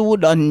like a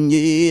children,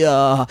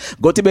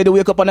 Go to bed,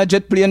 wake up on a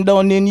jet plane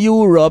down in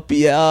Europe,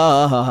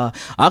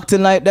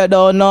 Acting like they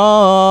don't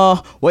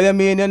know. What you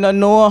mean you don't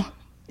know?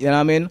 You know what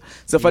I mean?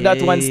 So for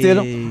that one still,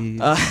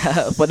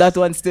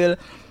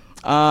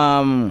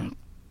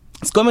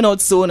 it's coming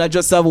out soon. I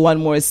just have one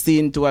more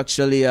scene to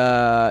actually,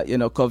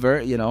 cover,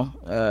 with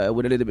a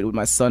little bit with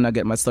my son. I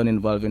get my son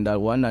involved in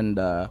that one, and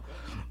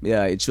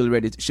it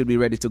should be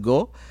ready to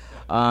go.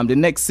 The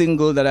next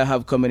single that I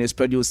have coming is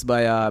produced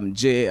by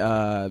Jay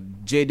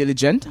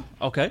Diligent.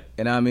 Okay.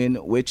 You know what I mean?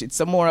 Which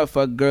it's a more of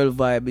a girl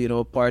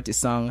vibe, party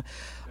song.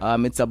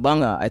 It's a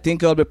banger. I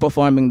think I'll be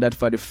performing that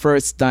for the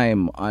first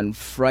time on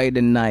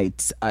Friday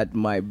night at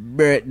my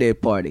birthday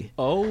party.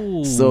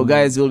 Oh. So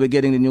guys, you'll be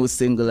getting the new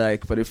single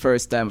like for the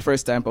first time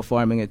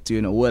performing it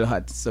well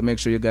hot. So make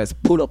sure you guys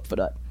pull up for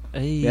that.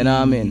 Hey. You know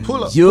what I mean?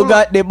 You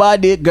got the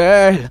body,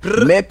 girl.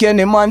 Make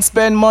any man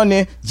spend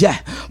money. Yeah.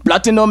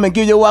 Platinum and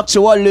give you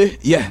actually.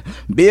 Yeah.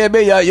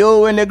 Baby,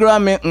 you in the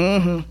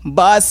Grammy.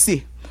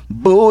 Bossy.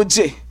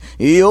 Bougie.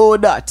 You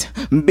that.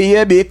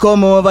 Baby,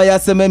 come over here.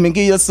 So me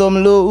give you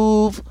some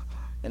love.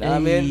 You know what I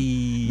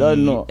mean?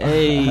 Don't know.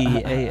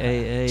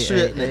 Hey.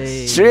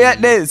 Straight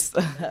this.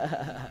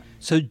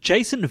 So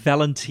Jason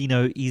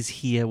Valentino is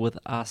here with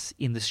us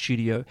in the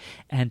studio.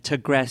 And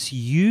Togras,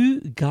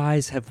 you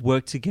guys have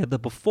worked together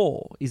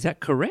before. Is that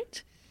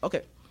correct?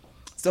 Okay.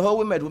 So how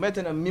we met? We met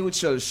in a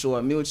mutual show,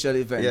 a mutual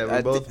event. Yeah,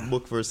 we both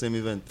booked for the same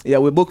event. Yeah,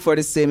 we booked for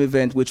the same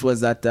event, which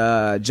was at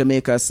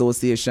Jamaica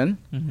Association.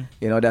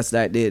 Mm-hmm. That's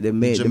like the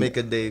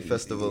Jamaica Day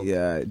Festival.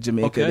 Yeah,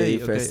 Jamaica Day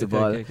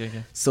Festival. Okay.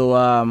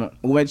 So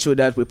we went through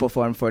that. We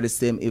performed for the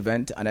same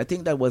event, and I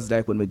think that was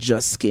like when we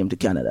just came to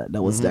Canada.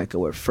 That was like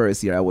our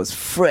first year. I was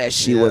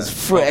fresh. He was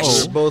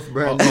fresh. We're both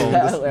brand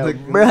new.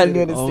 Brand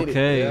new in the city.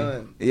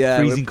 Okay. Yeah.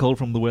 Freezing cold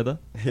from the weather.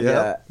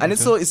 Yeah. And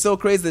it's so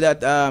crazy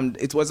that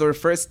it was our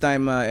first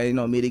time,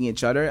 meeting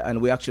each other, and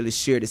we actually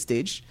shared the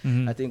stage.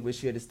 Mm-hmm. I think we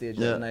shared the stage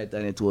Yeah. that night,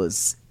 and it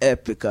was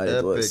epic. And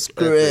it was Epic,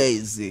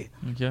 crazy.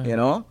 Okay. You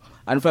know.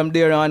 And from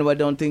there on, I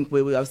don't think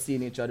we have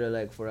seen each other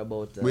like for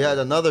about. We had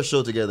another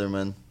show together,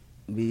 man.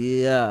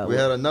 Yeah. We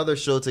had another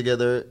show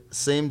together,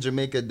 same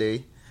Jamaica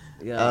Day.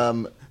 Yeah.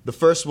 The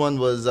first one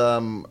was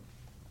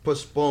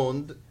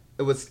postponed.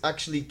 It was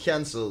actually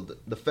cancelled.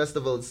 The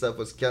festival itself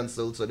was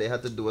cancelled, so they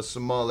had to do a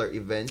smaller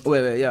event.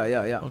 Wait,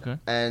 yeah. Okay.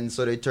 And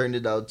so they turned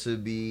it out to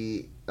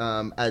be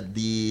at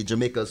the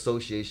Jamaica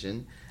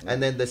Association.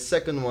 And then the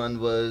second one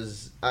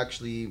was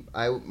actually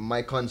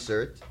my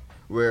concert,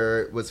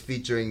 where it was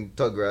featuring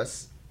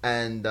Tugras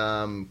and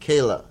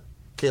Kayla.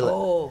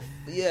 Oh,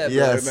 yeah, bro, I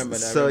Yes. remember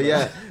that. So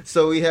yeah,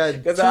 so we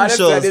had 2 'Cause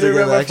honestly, I shows didn't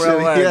together. remember for a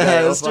Actually, while. yeah,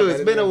 Yeah, it's true. I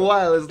It's been a remember.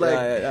 while. It's like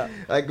Yeah.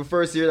 like the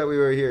first year that we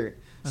were here.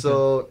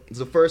 So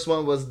the first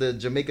one was the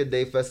Jamaica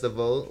Day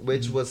Festival,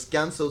 which was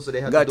cancelled, so they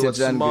had to do a Gotcha,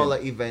 John smaller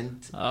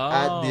event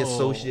at the Oh.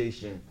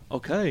 association.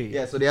 Okay.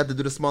 Yeah, so they had to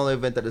do the smaller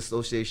event at the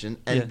association,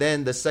 and Yeah.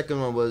 then the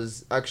second one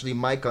was actually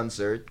my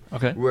concert,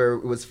 Okay. where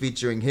it was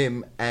featuring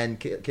him and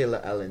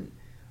Kayla Allen.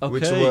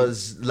 Which Okay.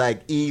 was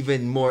like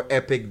even more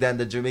epic than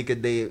the Jamaica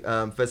Day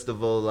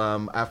festival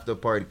after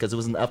party, because it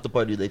was an after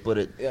party they put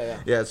it.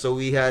 Yeah. So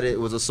we had it. It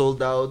was a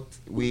sold out.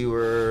 We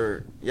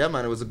were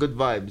man. It was a good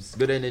vibes,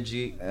 good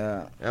energy.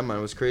 Yeah. Man.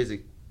 It was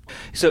crazy.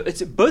 So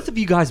it's both of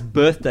you guys'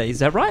 birthday, is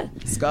that right?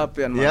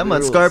 Scorpion, man. Yeah, the man.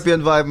 rules.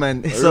 Scorpion vibe,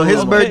 man. So his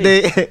Okay.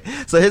 birthday.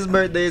 So his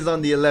birthday is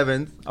on the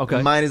 11th.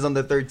 Okay. Mine is on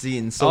the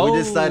 13th. So we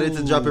decided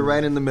to drop it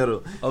right in the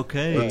middle.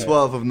 Okay. The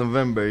 12th of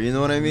November. You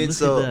know what I mean? Look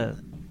so. at that.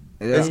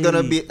 Yeah. It's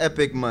gonna be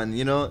epic, man.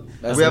 You know,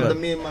 That's we have good. the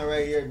main man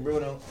right here,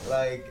 Bruno.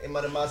 Like, him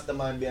and the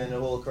mastermind behind the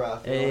whole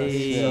craft. You know what I mean?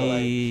 Hey. So,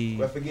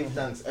 like, we forgive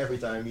thanks every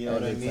time. You know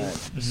what I mean?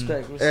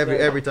 Respect.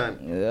 Every time.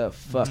 Yeah,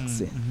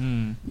 foxy.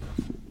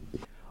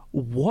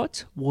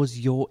 What was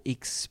your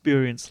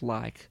experience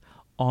like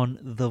on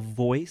The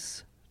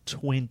Voice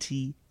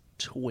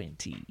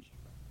 2020?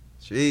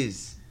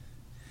 Jeez.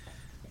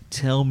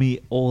 Tell me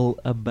all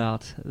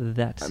about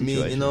that I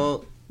situation. mean, you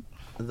know,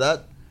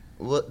 that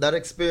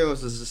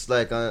experience was just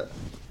like an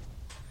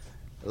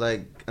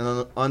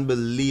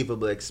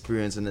unbelievable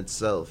experience in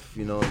itself.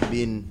 You know,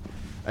 being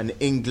an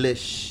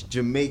English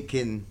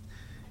Jamaican,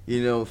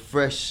 you know,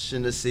 fresh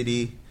in the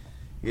city,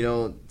 you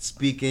know,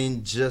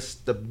 speaking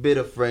just a bit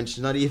of French,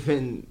 not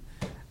even.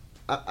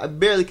 I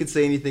barely could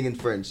say anything in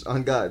French,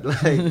 on God,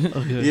 like,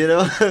 you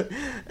know,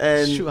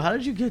 and Shoot, how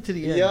did you get to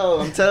the end?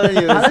 yo, I'm telling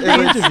you, How did they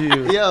it was, interview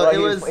you? yo, Like, it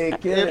was,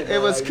 fake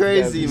it was like,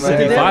 crazy, yeah, man. Did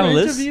they ever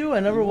Finalists? interview? I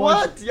never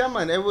watched. What? Yeah,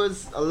 man. It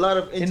was a lot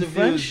of interviews.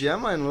 French? Yeah,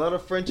 man. A lot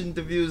of French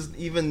interviews.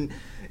 Even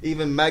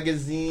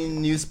magazine,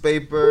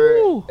 newspaper,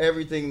 Ooh.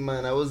 everything,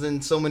 man. I was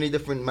in so many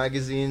different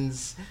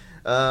magazines.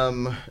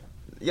 Narcity.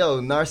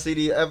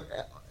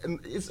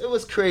 It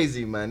was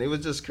crazy, man. It was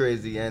just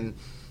crazy, and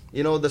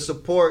you know the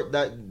support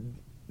that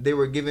they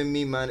were giving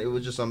me, man. It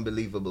was just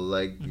unbelievable.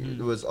 Like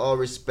it was all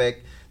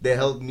respect. They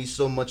helped me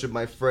so much with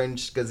my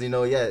French because, you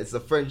know, it's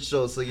a French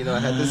show, so, you know, I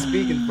had to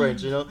speak in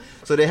French, you know.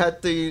 So they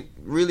had to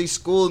really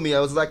school me. I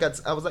was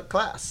at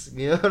class,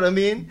 you know what I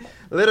mean?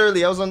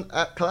 Literally, I was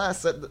at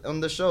class on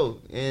the show,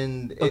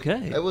 and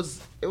it was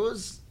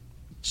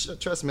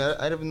trust me,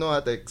 I don't even know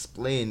how to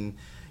explain,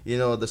 you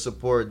know, the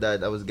support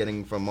that I was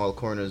getting from all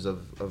corners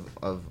of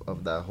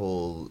that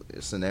whole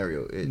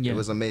scenario. It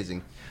was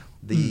amazing.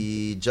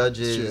 The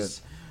judges.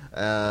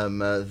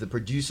 The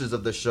producers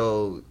of the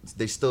show,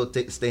 they still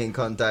stay in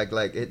contact.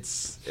 Like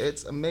it's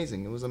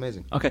amazing. It was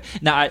amazing. Okay.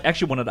 Now, I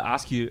actually wanted to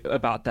ask you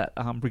about that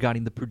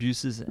regarding the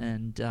producers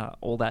and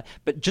all that.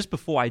 But just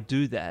before I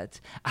do that,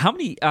 how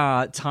many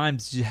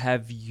times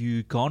have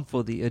you gone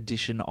for the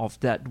audition of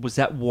that? Was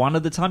that one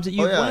of the times that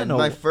you went? Or?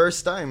 My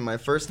first time.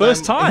 First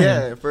time?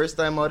 Yeah, first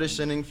time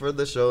auditioning for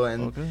the show,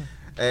 and Okay.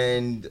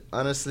 and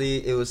honestly,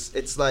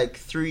 it's like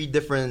 3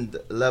 different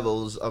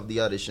levels of the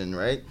audition,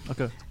 right?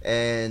 Okay.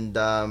 And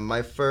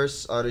my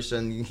first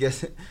audition,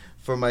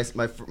 for my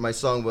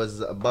song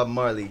was Bob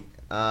Marley,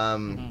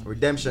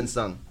 Redemption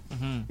song.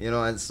 You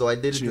know, and so I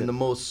did it in the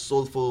most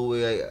soulful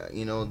way.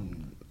 You know,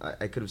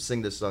 I could have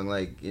sing this song.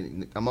 Like,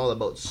 I'm all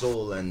about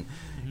soul, and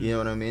you know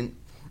what I mean.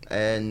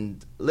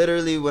 And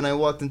literally, when I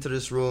walked into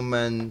this room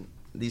and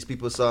these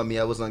people saw me,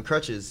 I was on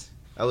crutches.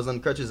 I was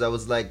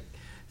like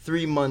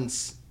 3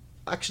 months.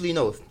 Actually,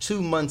 no, 2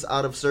 months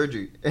out of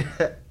surgery.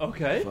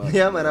 Okay.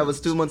 Yeah, man, I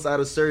was 2 months out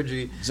of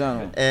surgery.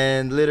 John.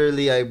 And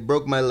literally, I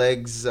broke my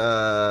legs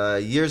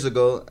years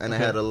ago, and I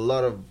Okay. had a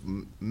lot of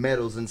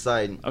metals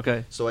inside.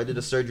 Okay. So I did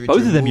a surgery.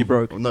 Both to of them you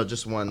remove- broke? No,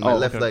 just one. My Oh,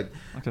 left okay. leg.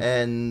 Okay.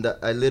 And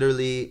I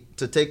literally,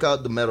 to take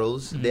out the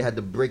metals, they had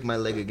to break my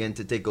leg again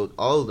to take out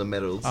all the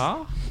metals.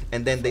 Ah.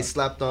 And then they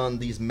slapped on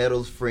these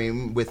metals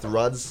frame with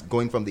rods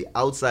going from the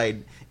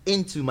outside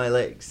into my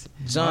legs.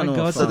 John, My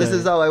God, So this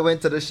is how I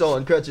went to the show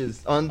on crutches,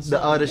 on the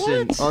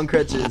audition, What? on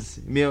crutches.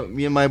 Me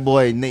and my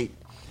boy Nate.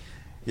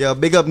 Yeah,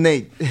 big up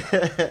Nate.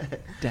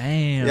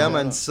 Damn. Yeah,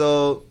 man.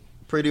 So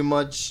pretty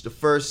much the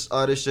first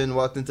audition,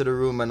 walked into the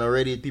room, and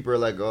already people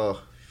are like, "Oh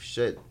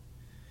shit,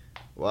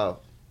 wow."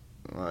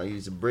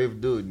 he's a brave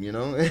dude, you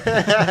know.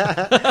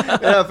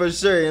 Yeah, for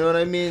sure. You know what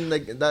I mean?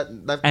 Like that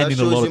And that in a lot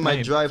shows you of my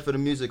pain. drive for the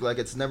music. Like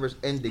it's never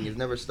ending. It's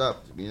never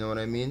stopped. You know what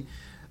I mean?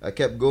 I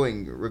kept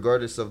going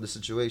regardless of the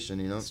situation.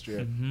 You know.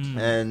 Straight. Mm-hmm.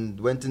 And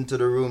went into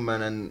the room,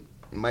 man, and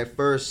my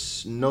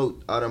first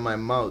note out of my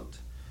mouth.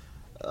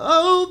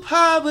 Oh,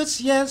 pirates,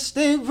 yes,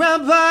 they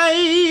ran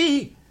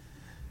by.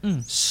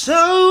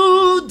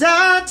 So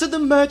down to the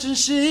merchant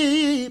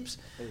ships.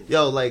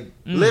 Yo, like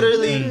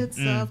literally,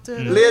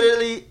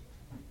 literally,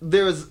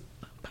 there was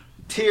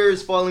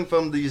tears falling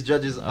from these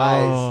judges'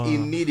 eyes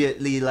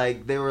immediately.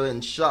 Like they were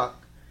in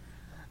shock,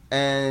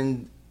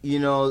 and you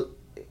know,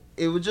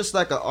 it was just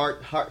like a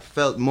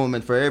heartfelt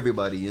moment for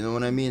everybody. You know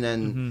what I mean?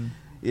 And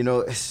you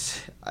know,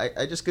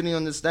 I just couldn't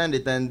understand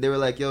it. And they were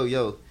like,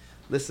 yo,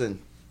 listen,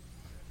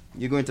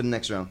 you're going to the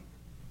next round.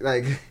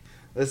 Like,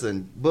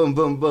 listen, boom,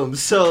 boom, boom.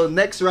 So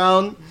next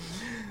round,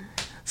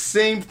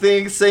 same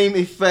thing, same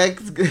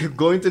effect.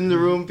 Going to the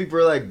room, people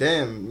are like,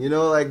 damn, you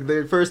know, like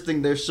the first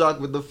thing, they're shocked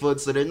with the foot.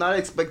 So they're not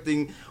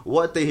expecting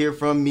what they hear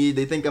from me.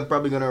 They think I'm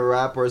probably going to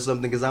rap or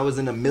something because I was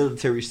in a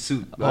military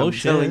suit. I'm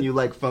shit. telling you,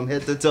 like from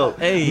head to toe.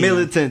 Hey.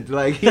 Militant.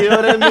 Like, you know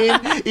what I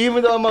mean?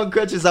 Even though I'm on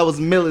crutches, I was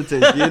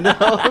militant, you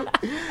know?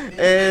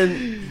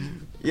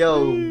 And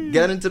yo,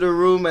 got into the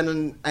room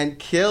and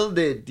killed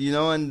it, you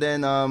know. And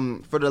then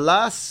for the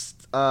last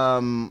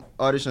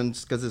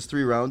auditions, because it's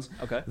 3 rounds,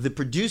 Okay. the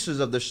producers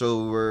of the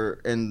show were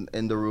in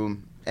the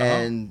room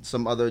and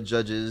some other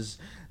judges.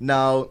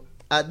 Now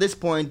at this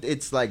point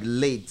it's like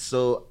late,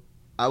 so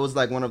I was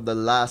like one of the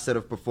last set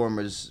of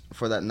performers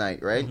for that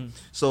night, right?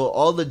 So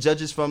all the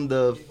judges from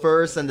the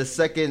first and the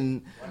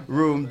second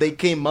room, they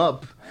came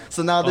up.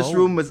 So now this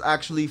room was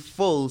actually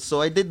full.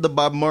 So I did the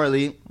Bob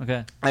Marley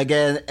Okay.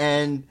 again,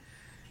 and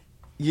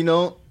you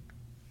know,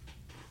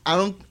 I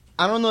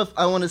don't know if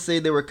I want to say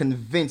they were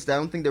convinced. I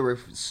don't think they were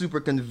super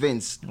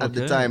convinced at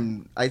the Okay.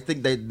 time. I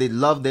think they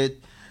loved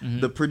it.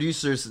 The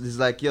producers is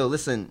like, yo,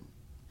 listen,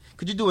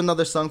 could you do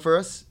another song for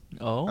us?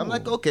 Oh. I'm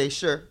like, okay,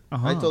 sure.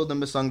 I told them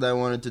the song that I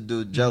wanted to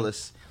do,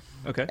 Jealous.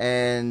 Okay.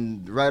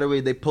 And right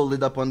away they pulled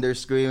it up on their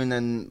screen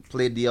and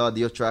played the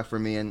audio track for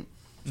me. And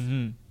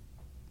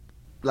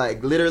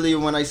like literally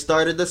when I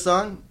started the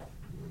song,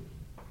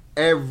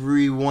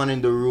 everyone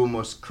in the room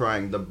was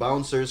crying. The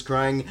bouncers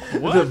crying,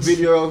 the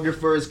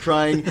videographer is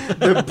crying,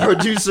 the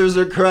producers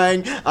are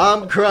crying,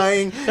 I'm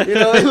crying. You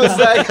know, it was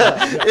like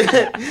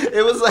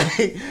it was like,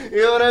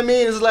 you know what I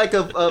mean? It's like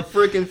a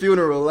freaking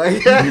funeral.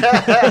 Like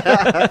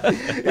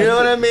you know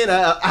what I mean?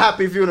 A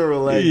happy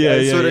funeral. Like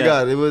I swear to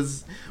God, it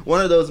was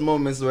one of those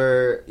moments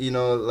where, you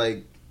know,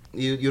 like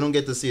you don't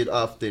get to see it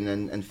often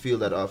and feel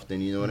that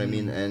often. You know what I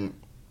mean? And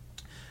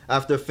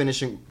after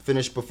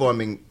finished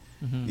performing,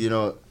 you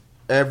know,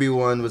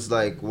 everyone was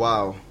like,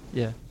 wow.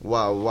 Yeah.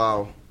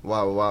 Wow.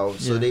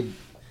 So Yeah.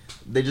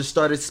 they just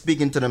started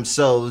speaking to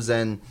themselves,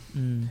 and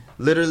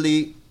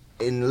literally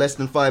in less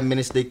than 5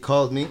 minutes they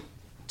called me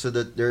to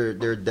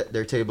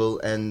their table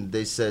and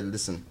they said,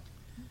 listen,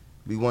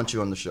 we want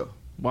you on the show.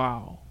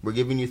 Wow. We're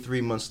giving you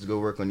 3 months to go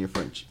work on your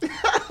French.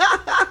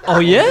 Oh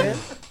yeah.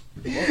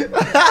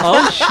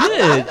 Oh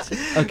shit.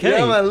 Okay.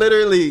 Yeah, man,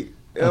 literally.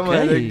 Yeah,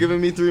 man, they're Okay. giving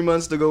me 3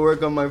 months to go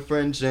work on my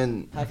French,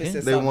 and Happy to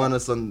they summer.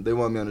 want They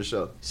want me on the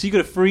show. So you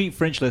got a free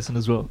French lesson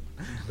as well.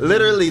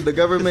 Literally, the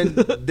government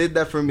did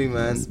that for me,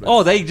 man.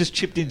 Oh, they just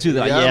chipped into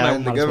that. Yeah, Yeah,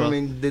 man, the might as well.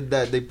 government did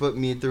that. They put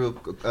me through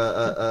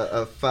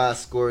a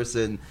fast course,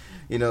 and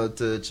you know,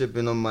 to chip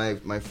in on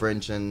my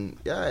French, and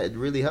yeah, it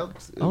really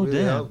helped. It Oh, really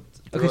damn. helped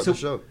Okay, throughout so the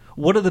show.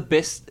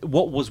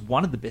 what was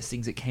one of the best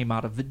things that came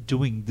out of it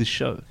doing this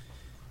show,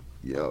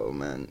 Yo,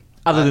 man.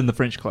 other than the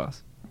French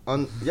class?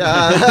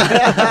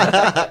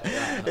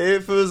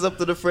 If it was up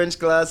to the French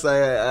class,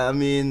 I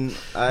mean,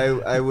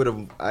 I would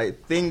have. I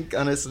think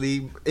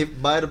honestly, if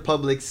by the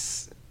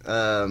public's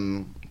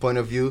point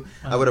of view,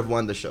 I would have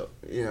won the show.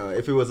 You know,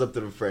 if it was up to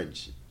the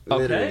French.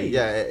 Literally, Okay.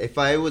 yeah. If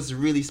I was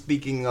really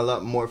speaking a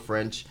lot more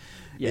French,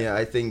 Yeah. yeah,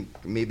 I think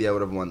maybe I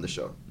would have won the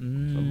show.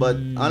 But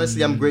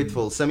honestly, I'm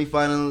grateful.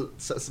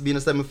 Being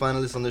a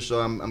semi-finalist on the show,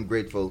 I'm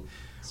grateful.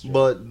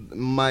 But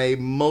my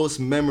most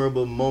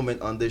memorable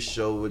moment on this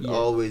show would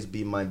always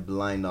be my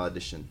blind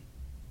audition.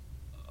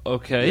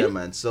 Okay. Yeah,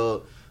 man.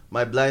 So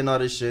my blind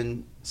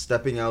audition,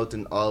 stepping out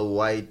in all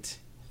white,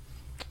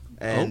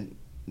 and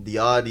the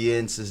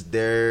audience is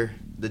there.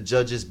 The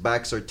judges'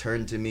 backs are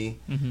turned to me,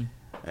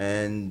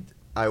 and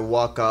I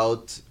walk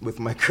out with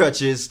my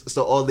crutches,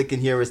 so all they can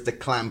hear is the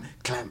clam,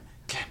 clam,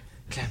 clam,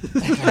 clam,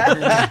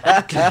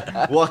 clam,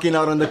 clam. Walking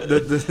out on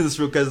this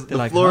room because the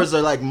like, floors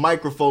are like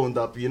microphoned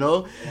up, you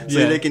know, so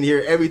Yeah. they can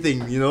hear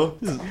everything, you know.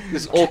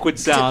 This awkward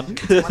sound.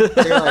 They're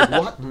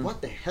like,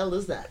 what the hell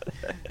is that?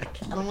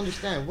 I don't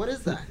understand. What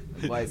is that?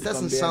 Why, It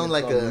doesn't from sound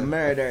like behind, a from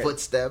murder.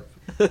 footstep.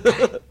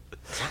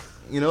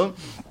 You know?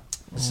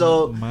 Oh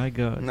So my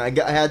God. I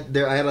had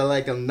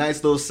a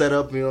nice little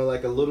setup, you know,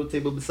 like a little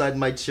table beside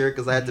my chair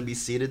because I had to be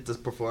seated to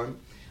perform.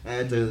 I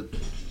had to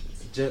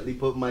gently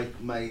put my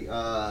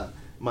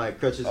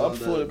crutches on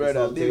this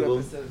little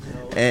table.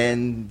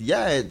 And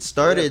yeah, it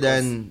started,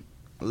 and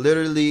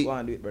literally Go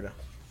on, do it, brother.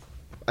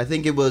 I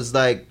think it was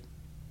like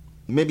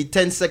maybe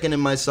 10 seconds in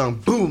my song.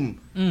 Boom,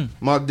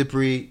 Mark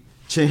Dupree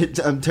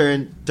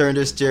turned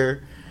his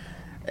chair,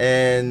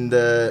 and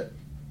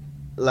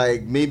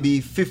like maybe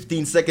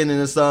 15 seconds in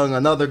the song,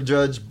 another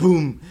judge,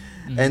 boom,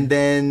 and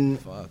then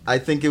I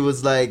think it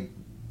was like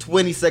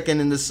 20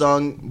 seconds in the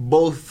song,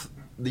 both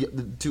the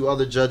two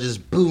other judges,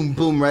 boom,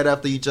 boom, right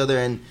after each other,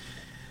 and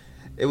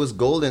it was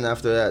golden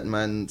after that,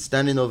 man.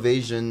 Standing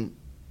ovation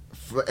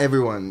for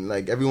everyone.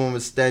 Like, everyone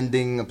was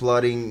standing,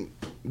 applauding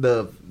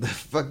the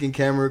fucking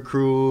camera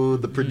crew,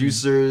 the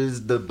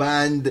producers, the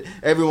band.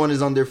 Everyone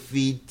is on their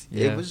feet.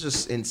 Yeah. It was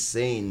just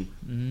insane.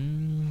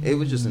 It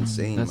was just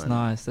insane, That's man.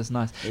 nice. That's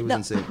nice. It was Now,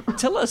 insane.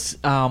 Tell us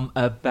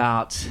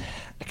about.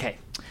 Okay.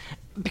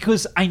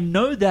 Because I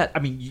know that, I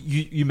mean,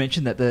 you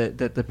mentioned that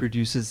the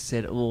producers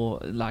said, oh,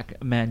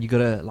 like, man, you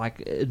gotta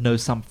like know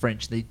some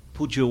French. They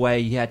pulled you away.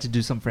 You had to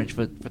do some French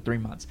for 3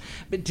 months.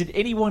 But did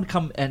anyone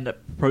come and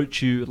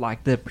approach you,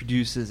 like the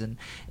producers,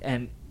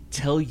 and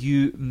tell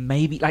you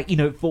maybe, like, you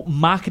know, for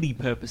marketing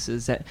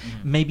purposes, that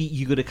maybe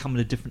you got to come at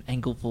a different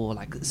angle for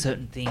like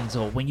certain things,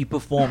 or when you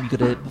perform, you got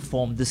to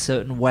perform this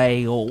certain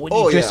way, or when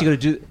you dress, you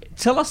got to do.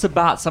 Tell us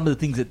about some of the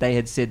things that they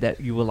had said that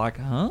you were like,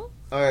 huh?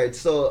 All right,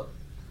 so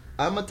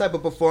I'm a type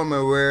of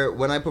performer where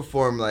when I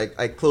perform, like,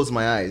 I close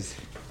my eyes.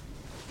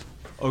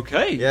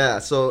 Okay. Yeah,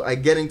 so I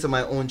get into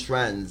my own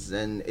trance,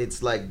 and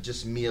it's like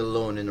just me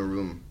alone in a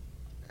room.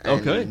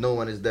 And Okay. no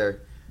one is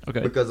there. Okay.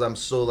 Because I'm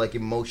so, like,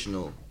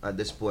 emotional at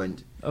this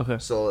point. Okay.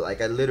 So,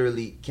 like, I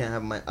literally can't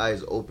have my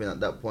eyes open at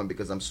that point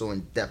because I'm so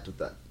in depth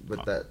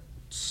with that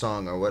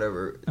song or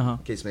whatever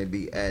case may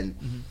be. And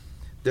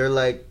they're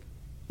like,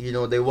 you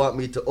know, they want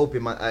me to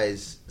open my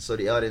eyes so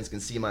the audience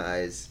can see my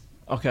eyes.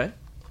 Okay.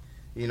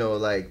 You know,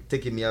 like,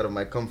 taking me out of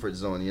my comfort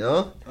zone, you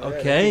know?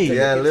 Okay.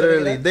 Yeah,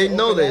 literally. They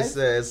know Open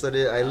this. So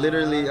I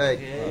literally, like,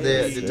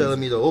 they're telling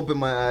me to open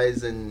my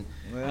eyes and,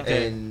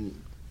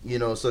 you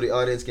know, so the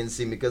audience can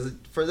see me. Because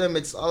for them,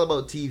 it's all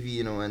about TV,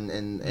 you know,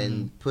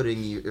 and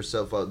putting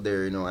yourself out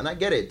there, you know. And I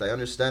get it. I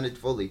understand it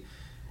fully.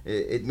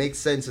 It makes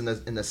sense in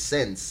a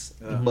sense.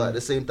 But at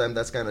the same time,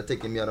 that's kind of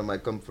taking me out of my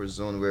comfort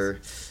zone where,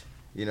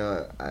 you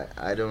know,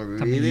 I don't really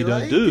Something you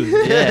like. don't do.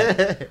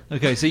 Yeah.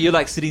 Okay, so you're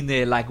like sitting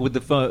there, like with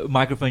the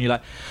microphone. You're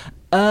like,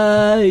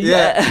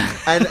 yeah.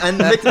 and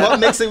what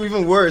makes it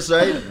even worse,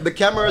 right? The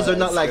cameras are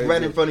not like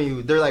right in front of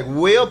you. They're like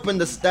way up in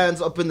the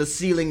stands, up in the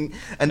ceiling,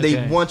 and they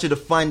Okay. want you to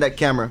find that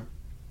camera.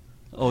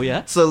 Oh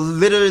yeah. So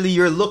literally,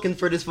 you're looking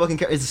for this fucking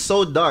camera. It's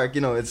so dark,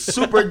 you know. It's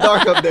super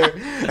dark up there,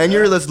 and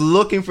you're just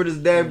looking for this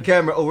damn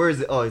camera. Oh, where is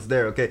it? Oh, it's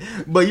there. Okay,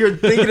 but you're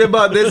thinking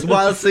about this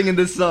while singing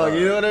this song.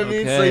 You know what I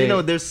mean? So Okay. you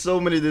know, there's so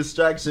many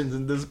distractions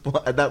in this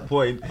at that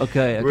point.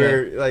 Okay.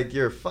 Where like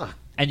you're fucked.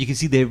 And you can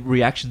see their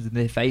reactions in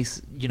their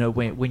face, you know,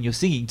 when you're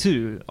singing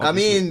too. I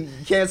obviously. mean,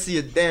 you can't see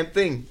a damn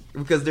thing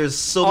because there's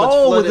so much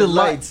with flooded the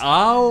lights.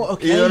 Oh,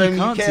 okay. You know what I mean?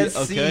 You can't can't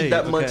see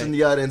that much okay. in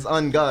the audience.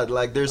 On God,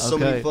 like there's so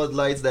Okay. many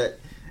floodlights that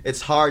it's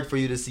hard for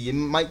you to see. You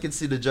might can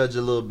see the judge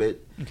a little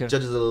bit, Okay.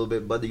 judges a little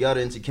bit, but the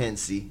audience you can't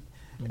see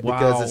Wow.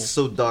 because it's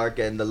so dark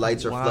and the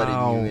lights are flooding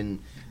Wow. you and.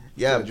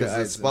 Yeah, Flood your because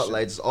the eyes and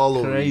spotlight's all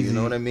over you. Crazy. You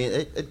know what I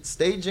mean?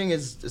 Staging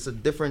is a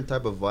different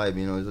type of vibe.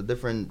 You know, it's a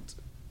different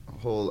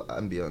whole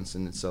ambience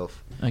in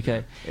itself.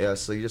 Okay. Yeah,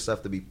 so you just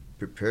have to be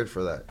prepared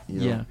for that. You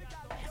know? Yeah.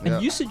 And Yeah.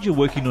 you said you're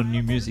working on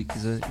new music.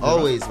 Is that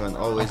Always, man.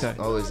 Always,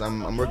 Okay. always.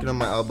 I'm working on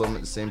my album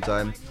at the same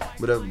time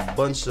with a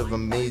bunch of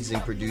amazing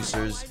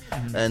producers,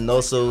 and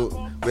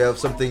also we have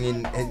something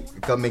in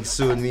coming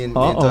soon. Me and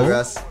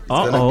Togras. It's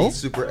gonna be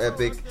super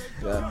epic.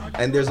 Yeah.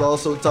 And there's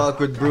also talk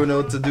with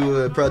Bruno to do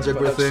a project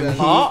with him. He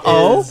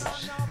Uh-oh. is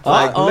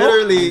like Uh-oh.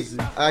 literally.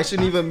 I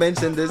shouldn't even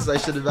mention this. I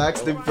should have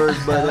asked him first,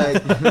 but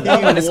like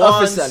And it's he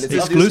wants official. It's to do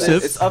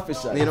exclusive. It's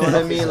official. you know what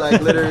I mean?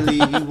 Like literally,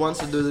 he wants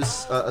to do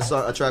this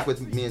a track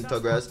with me and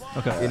Togras.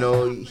 Okay. You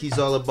know, he's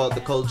all about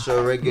the culture,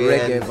 reggae,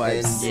 Reggae and,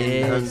 vibes.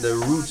 and the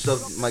roots of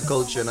my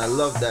culture, and I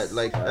love that.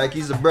 Like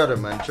he's a brother,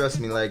 man. Trust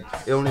me. Like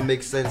it only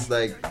makes sense.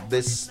 Like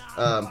this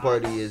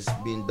party is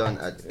being done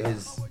at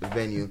his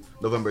venue,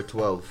 November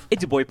 12th.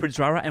 It's your boy Prince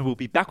Rara, and we'll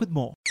be back with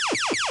more.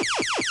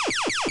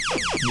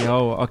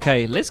 Yo,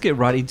 okay, let's get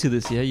right into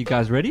this. Yeah, you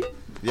guys ready?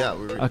 Yeah,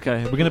 we're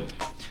Okay, we're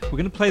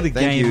gonna play the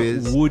Thank game. you,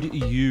 Iz. Would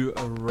you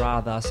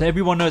rather? So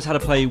everyone knows how to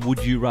play.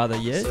 Would you rather?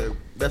 Yeah. so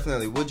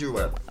definitely. Would you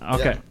rather?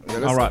 Okay.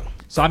 All right.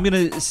 So I'm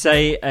gonna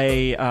say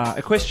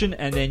a question,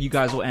 and then you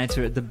guys will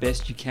answer it the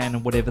best you can,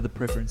 and whatever the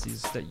preference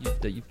is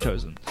that you've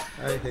chosen.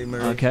 Hi, hey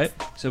Mary. Okay.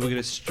 So we're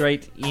gonna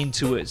straight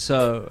into it.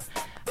 So,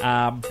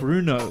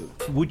 Bruno,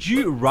 would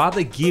you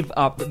rather give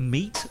up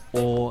meat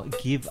or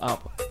give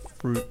up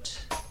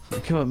fruit?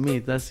 Give up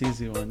meat. That's the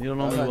easy one. You don't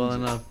know me well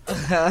enough.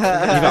 Give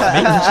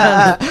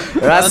up meat.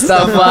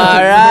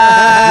 Rastafari.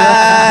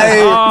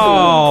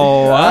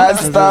 Oh.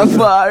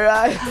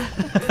 Rastafari.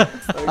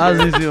 That was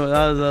the easy one.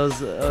 That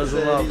was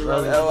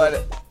a lot.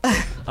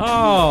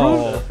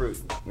 Oh.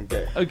 Fruit.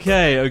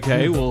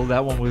 Okay. Well,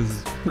 that one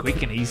was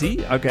quick and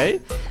easy. Okay.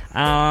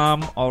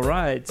 All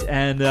right.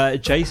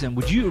 And Jason,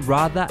 would you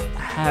rather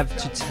have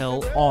to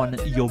tell on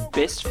your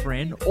best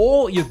friend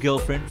or your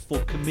girlfriend for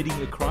committing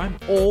a crime,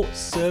 or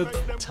serve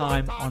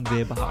time on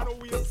their behalf?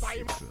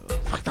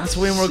 That's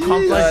way more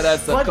complex.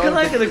 that's a Why can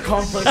I get a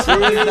complex one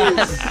like that?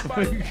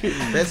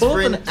 Best Both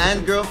friend of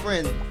and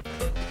girlfriend.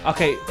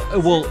 Okay.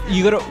 Well,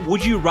 you gotta.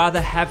 Would you rather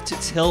have to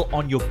tell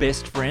on your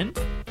best friend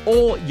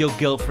or your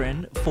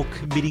girlfriend for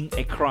committing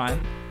a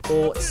crime,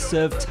 or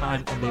serve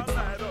time on their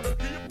behalf?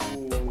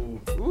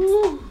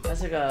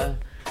 That's like a.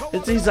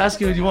 He's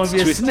asking if you want to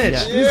be a Twist, snitch.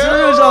 yeah. That's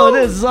pretty much all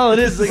it is. That's all it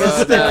is. Like a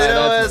snitch. You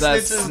know what?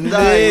 Snitches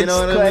die. You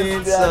know what I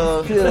mean?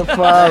 So I guess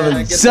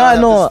I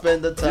have to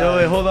spend the time. Yo,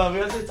 wait, hold on. We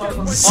have to talk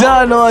on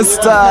Jano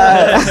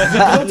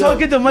style. Don't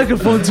talk into the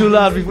microphone too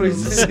loud before you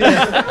say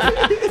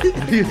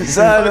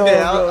Jano,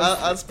 Okay, bro.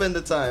 I'll spend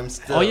the time.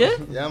 Still. Oh, yeah?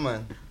 Yeah,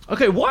 man.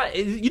 Okay, why?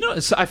 You know,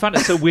 so I find it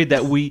so weird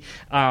that we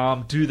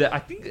do that. I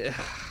think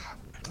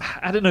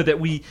I don't know that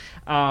we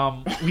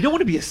don't want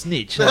to be a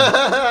snitch.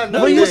 Like,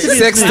 Well, you used to be a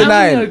 6 to family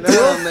 9. or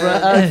girlfriend,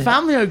 man.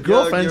 family or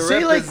girlfriend. Your Say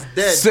rep like is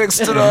dead. 6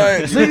 to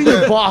 9. say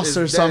your boss Is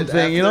or dead.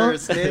 something, you know?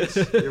 After a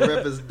snitch, your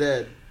rep is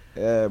dead.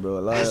 Yeah, bro.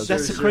 Loyalty.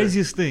 that's the sure.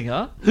 craziest thing,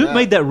 huh? Who Yeah.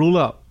 made that rule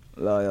up?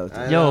 Loyalty.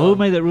 I Yo, know. who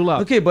made that rule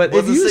up? Okay, but if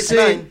Wasn't you 6'9".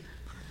 say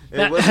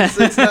It wasn't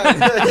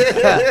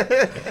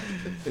 6'9".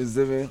 You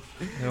see me?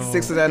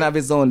 6 to 9 have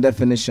his own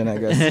definition, I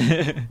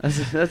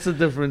guess. that's a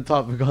different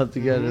topic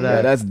altogether. Yeah,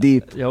 That. that's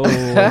deep. Yo,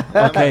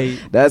 okay,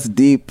 That's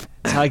deep.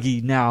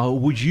 Tuggy. Now,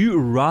 would you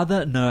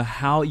rather know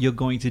how you're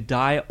going to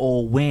die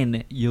or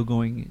when you're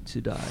going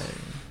to die?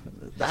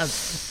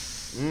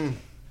 That's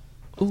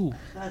Ooh,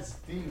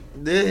 deep.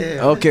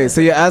 Damn. Okay,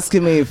 so you're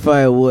asking me if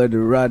I would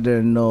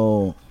rather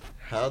know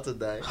How to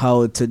die.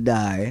 how to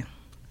die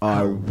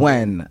or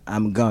when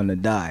I'm gonna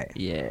die.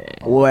 yeah.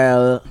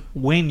 Well,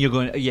 When you're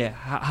going,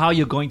 how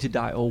you're going to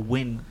die or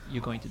when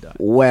you're going to die.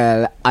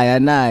 I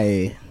and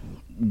I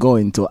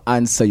going to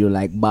answer you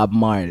like Bob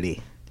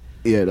Marley.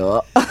 You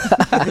know?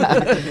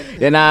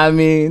 You know what I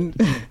mean?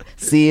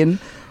 Seeing?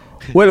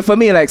 Well, for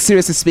me, like,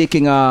 seriously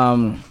speaking,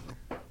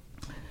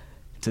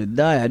 to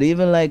die, I didn't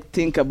even like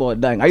think about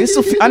dying. I used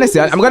to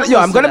honestly, I'm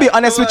gonna be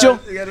honest with you.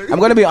 I'm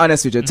gonna be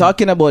honest with you.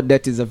 Talking about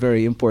death is a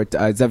very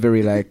important, it's a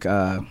very like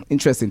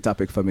interesting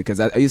topic for me, because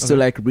I used to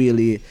like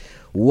really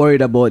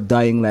worried about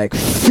dying, like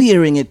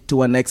fearing it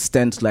to an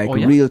extent, like Oh,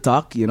 yeah? real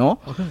talk, you know.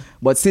 Okay.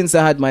 But since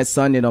I had my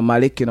son, you know,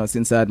 Malik, you know,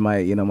 since I had my,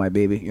 you know, my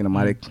baby, you know,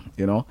 Malik,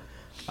 you know,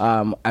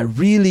 I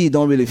really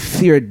don't really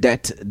fear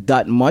death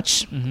that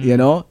much, you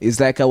know. It's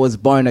like I was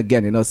born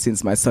again, you know,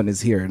 since my son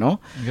is here, you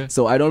know. Okay.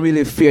 So I don't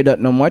really fear that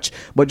no much.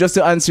 But just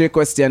to answer your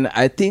question,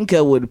 I think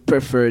I would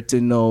prefer to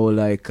know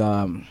like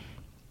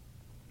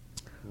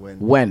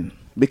when.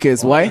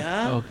 Because why?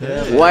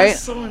 Okay. Why?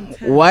 That's so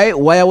intense.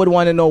 Why I would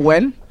want to know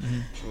when?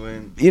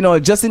 When You know,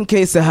 just in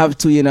case I have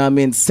to, you know what I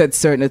mean, set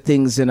certain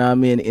things, you know what I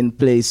mean, in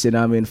place, you know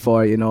what I mean,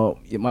 for, you know,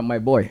 my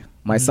boy,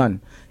 my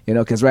son. You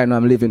know, because right now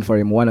I'm living for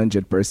him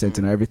 100%.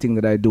 You know, everything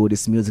that I do,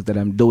 this music that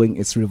I'm doing,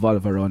 it's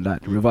revolve around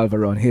that, revolve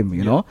around him,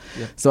 you know.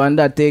 yeah. So on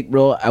that take,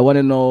 bro, I want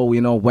to know,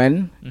 you know,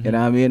 when, you know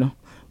what I mean?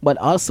 But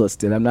also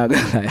still, I'm not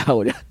going to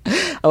lie,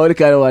 I would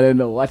kind of want to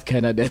know what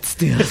kind of death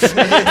still. So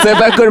if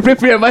I could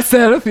prepare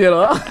myself, you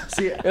know,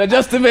 you know,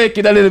 just to make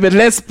it a little bit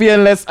less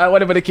painless, or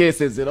whatever the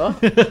case is, you know.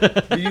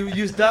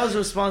 That was a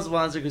responsible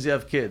answer because you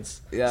have kids.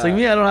 Yeah. So like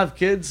me, I don't have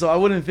kids, so I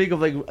wouldn't think of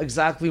like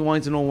exactly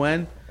wanting to know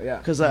when. Yeah.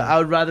 Because I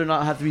would rather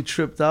not have to be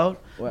tripped out.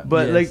 What?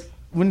 But Yes. like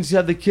once you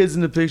have the kids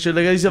in the picture,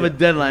 like I used to have a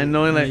deadline,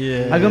 knowing like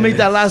Yeah. I gotta make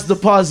that last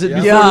deposit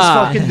before Yeah. this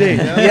fucking day.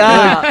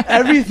 Yeah. Like,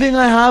 everything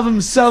I have,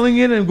 I'm selling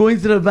it and going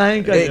to the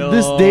bank at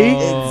this date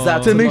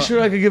Exactly. to make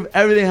sure I can give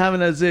everything I have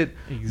and that's it.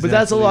 But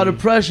that's a lot of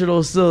Exactly. pressure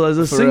though. Still, as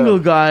a For single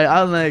real.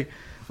 guy, I'm like,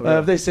 real.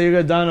 if they say you're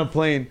gonna die on a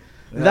plane.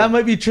 That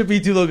might be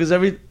trippy too, though, because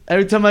every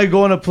time I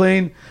go on a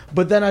plane,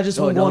 but then I just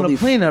Oh, won't go that on would a be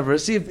plane ever.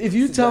 See, if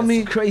you tell That's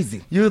me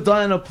crazy. you'll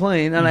die on a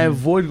plane and I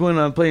avoid going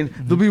on a plane,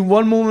 there'll be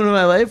one moment in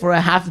my life where I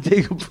have to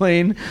take a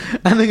plane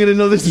and I'm gonna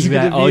know this is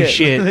You're gonna like, be oh, it.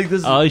 shit. Like,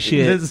 Oh,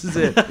 shit. This is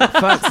it.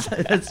 Facts.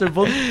 They're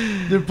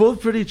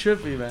both pretty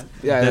trippy, man.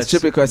 Yeah, That's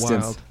it's trippy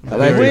questions. wild. I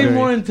like Way it.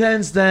 more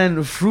intense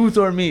than fruit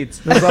or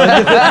meat. That's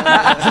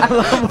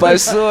all. For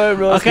sure,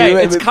 bro. Okay, You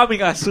it's ready?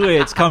 coming. I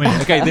swear, it's coming.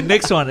 Okay, the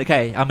next one.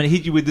 Okay, I'm gonna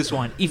hit you with this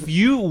one. If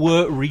you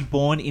were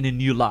reborn in a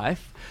new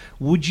life,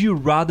 would you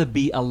rather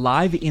be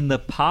alive in the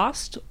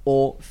past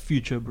or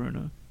future,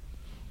 Bruno?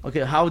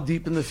 Okay, how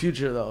deep in the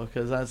future though?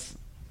 Because that's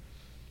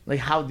like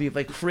how deep,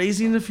 like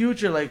crazy in the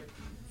future, like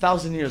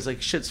 1,000 years,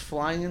 like shit's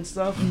flying and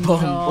stuff.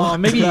 No,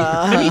 maybe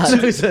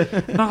Because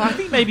No, I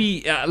think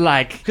maybe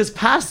like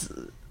past,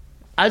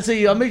 I'd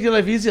say I'll make your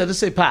life easy. I'll just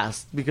say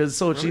past because it's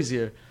so much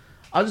easier.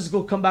 I'll just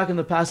go come back in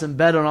the past and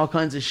bet on all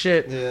kinds of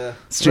shit. Yeah.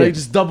 Straight. Like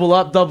just double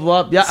up.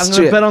 Yeah, I'm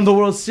Straight. gonna bet on the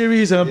World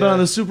Series. I'm gonna bet Yeah. on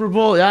the Super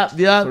Bowl. Yeah.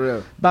 For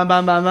real. Bam,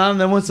 bam, bam, bam.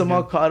 Then once I'm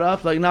all caught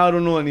up, like now I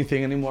don't know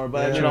anything anymore.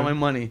 But I Yeah. made all my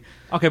money.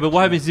 Okay, but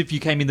what happens if you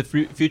came in the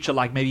future,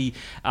 like maybe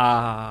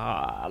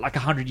like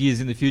 100 years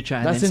in the future?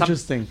 And That's then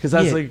interesting because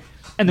that's Yeah. like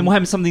And then what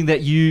happens something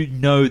that you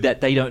know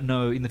that they don't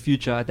know in the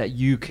future that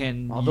you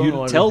can I don't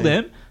know tell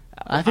everything. them?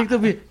 I think they'll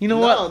be. You know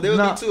No, what? they would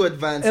Nah. be too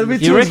advanced. It'll be You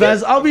too reckon?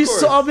 advanced. I'll be Of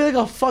I'll be like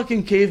a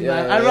fucking caveman.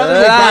 Yeah, I'd yeah. rather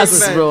go Relax,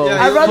 backwards. bro.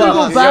 Yeah, I'd rather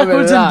go Fuck.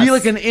 backwards and be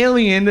Relax. like an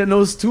alien that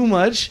knows too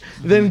much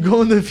than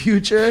go in the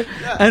future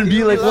and be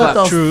you'll like, be what the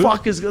lost. True.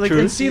 fuck is like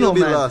True. Encino You'll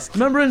be Man? lost.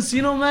 Remember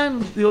Encino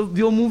Man, the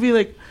old movie,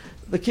 like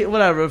the kid,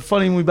 whatever,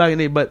 funny movie back in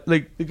the day. But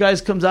like the guy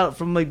comes out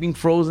from like being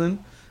frozen,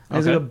 and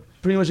he's Okay. like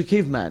pretty much a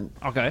caveman,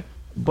 Okay.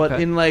 but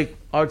Okay. in like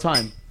our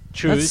time.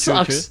 True, That true,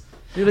 sucks. true.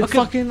 You're like Okay.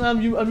 fucking.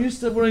 I'm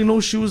used to wearing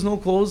no shoes, no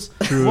clothes,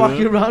 True.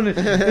 walking around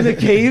in a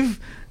cave,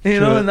 you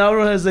know. True. And now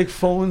everyone has like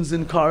phones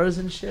and cars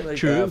and shit. Like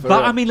True, that. for but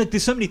real. I mean, like,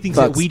 there's so many things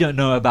Facts. that we don't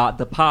know about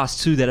the past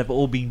too that have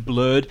all been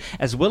blurred,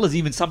 as well as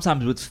even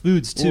sometimes with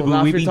foods too. Well, now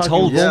But we've if been you're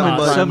told talking Roman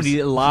so times,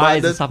 many lies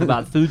and that's- stuff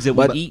about foods that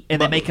but- we eat,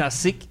 and they're making us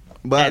sick.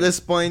 But at And- this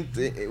point,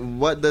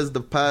 what does the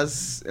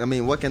past? I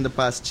mean, what can the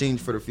past change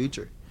for the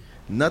future?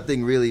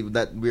 Nothing really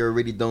that we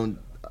already don't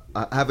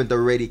haven't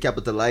already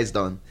capitalized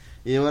on.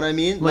 You know what I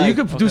mean? Well, you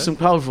could do Okay. some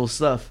powerful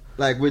stuff.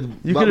 like with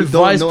You what could we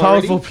don't advise know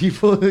powerful already.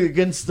 people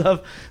against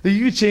stuff that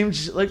you could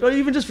change, like, or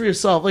even just for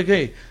yourself. Like,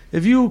 hey,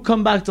 if you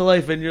come back to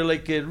life and you're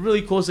like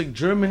really close, like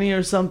Germany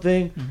or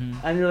something, Mm-hmm.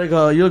 and you're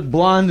like, you look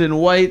blonde and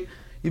white.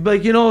 You'd be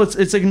like,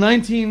 it's like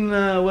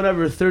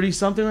 30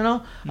 something right now.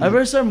 Mm-hmm. I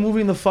better start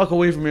moving the fuck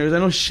away from here because I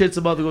know shit's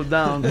about to go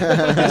down.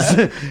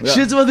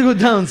 Shit's about to go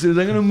down soon.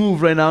 I'm gonna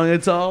move right now and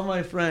it's all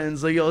my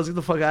friends like, yo, let's get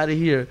the fuck out of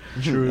here.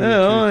 True, You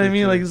know what I true,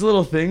 mean? true. Like, it's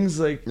little things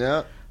like.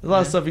 Yeah. There's a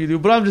lot of stuff you can do,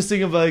 but I'm just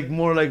thinking of like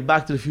more like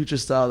Back to the Future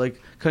style,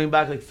 like coming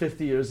back like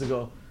 50 years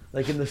ago,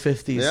 like in the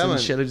 50s Yeah, and man.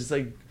 shit. Like, just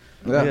like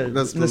Yeah. yeah,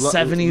 That's in the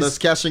 70s. That's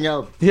cashing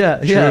out. Yeah,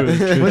 yeah. true,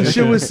 When true, shit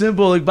true. was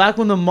simple, like back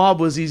when the mob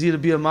was easy to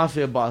be a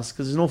mafia boss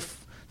because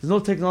there's no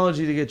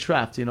technology to get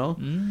trapped. You know,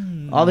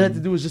 all they had to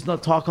do was just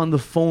not talk on the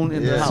phone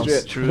in the Yeah, house.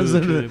 straight.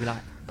 True. Be like,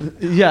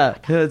 Yeah,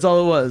 that's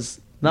all it was.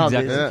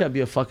 Nowadays, Exactly. you can't be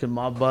a fucking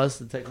mob boss.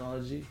 The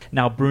technology.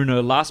 Now,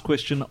 Bruno, last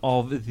question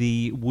of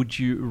the Would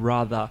You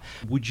Rather.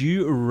 Would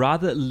you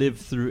rather live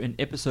through an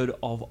episode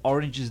of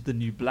Orange is the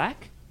New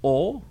Black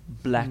or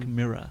Black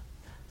Mirror?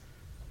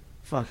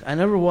 Fuck, I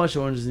never watched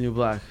Orange is the New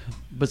Black,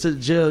 but it's a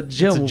jail a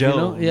movie, jail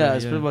no? movie, Yeah,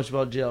 it's yeah. pretty much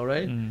about jail,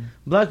 right? Mm.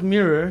 Black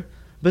Mirror,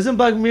 but isn't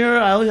Black Mirror?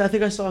 I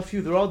think I saw a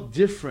few. They're all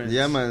different.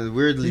 Yeah, man.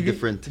 Weirdly You get-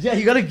 different. Yeah,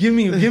 you gotta give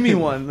me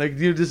one. Like,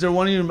 dude, is there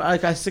one in your?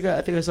 Like, I think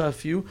I saw a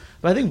few,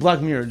 but I think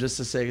Black Mirror, just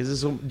to say,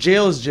 because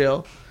jail is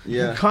jail.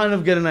 Yeah. You kind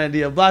of get an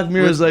idea. Black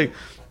Mirror is like,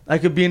 I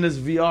could be in this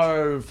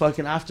VR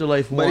fucking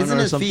afterlife But one isn't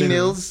or it something.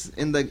 females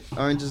in the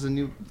Orange is the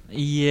New?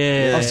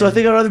 Yeah. Oh, so I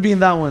think I'd rather be in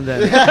that one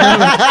then.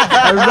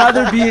 I'd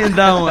rather be in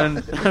that one.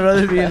 I'd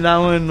rather be in that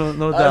one,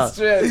 no doubt.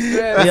 Straight.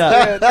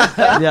 Yeah,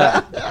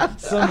 yeah.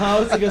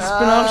 Somehow it's like a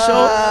spin-off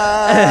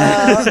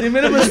show. They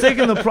made a mistake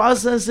in the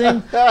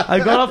processing. I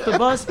got off the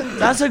bus.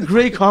 That's a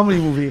great comedy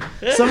movie.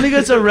 Somebody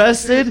gets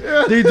arrested.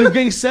 They're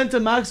getting sent to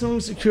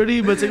maximum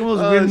security, but it's like one of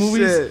those weird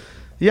movies. Shit.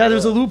 Yeah,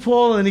 there's a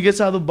loophole, and he gets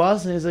out of the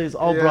bus, and he's like, it's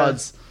all Yeah.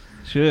 broads.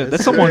 Sure.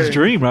 That's someone's Great.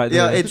 dream right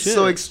Yeah, there. it's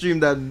so extreme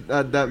that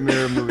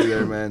mirror movie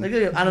there, man. Like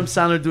Adam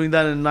Sandler doing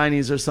that in the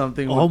 90s or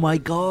something. Oh my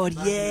god,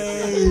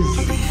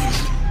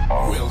 yes.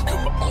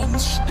 Welcome on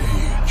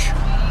stage.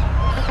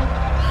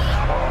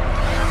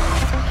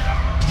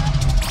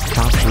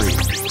 Top three.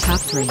 Top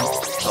three.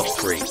 Top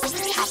three.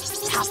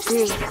 Top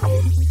three.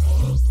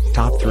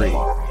 Top three.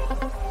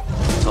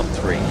 Top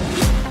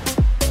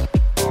three.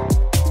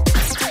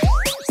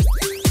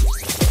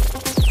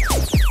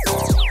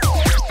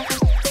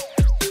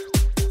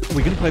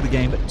 We're going to play the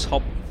game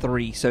Top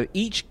 3. So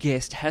each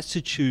guest has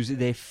to choose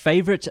their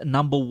favorite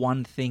number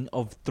one thing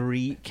of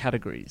 3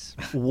 categories.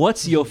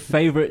 What's your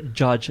favorite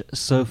judge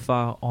so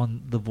far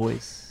on The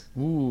Voice?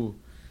 Ooh.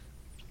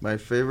 My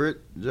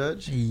favorite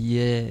judge?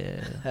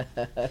 Yeah.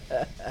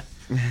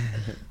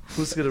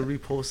 Who's going to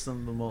repost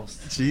them the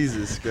most?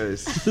 Jesus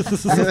Christ.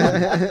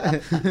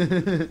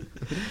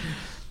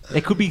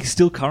 It could be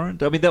still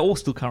current. I mean, they're all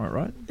still current,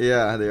 right?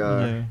 Yeah, they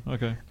are. Yeah.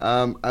 Okay.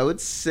 I would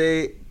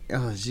say,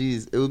 oh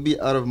jeez, it would be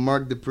out of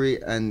Mark Dupree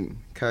and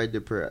Kai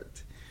Deprat.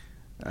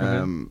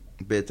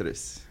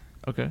 Beatrice.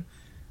 Okay.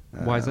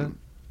 Why is that?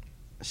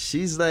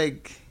 She's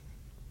like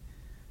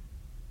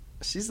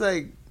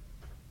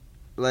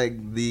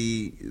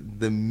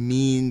the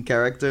mean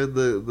character,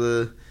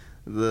 the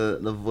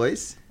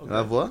voice,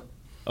 la voix,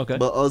 Okay.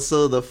 but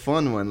also the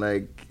fun one.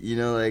 Like you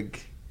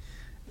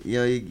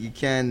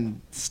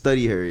can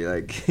study her.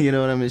 Like you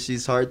know what I mean.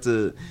 She's hard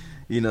to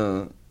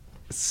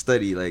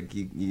study. Like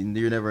you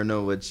never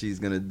know what she's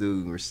gonna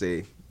do or say.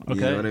 You Okay.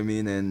 know what I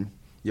mean. And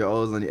you're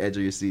always on the edge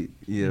of your seat.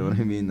 You know what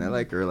I mean. I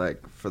like her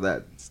like for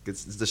that. It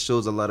just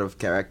shows a lot of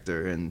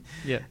character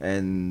Yeah.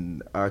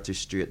 and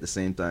artistry at the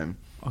same time.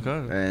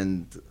 Okay.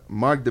 And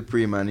Mark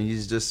Dupree, man,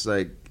 he's just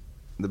like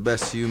the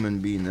best human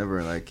being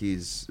ever. Like,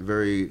 he's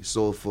very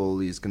soulful.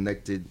 He's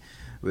connected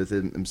with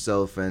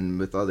himself and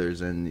with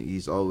others, and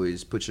he's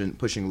always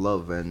pushing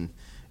love, and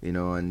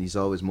and he's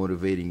always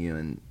motivating you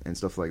and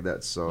stuff like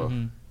that. So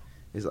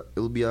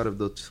it'll be out of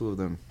the two of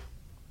them.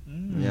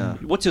 Yeah.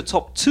 What's your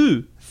top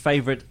 2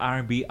 favorite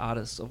R&B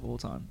artists of all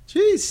time?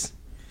 Jeez.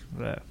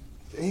 Yeah.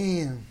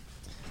 Damn.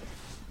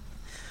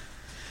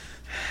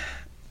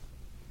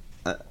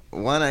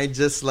 One I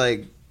just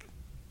like.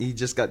 He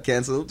just got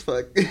cancelled.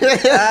 Fuck.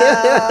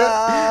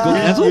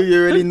 Cancelled?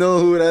 You already know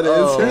who that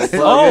is.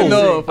 Oh,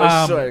 no, for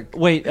sure.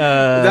 Wait, The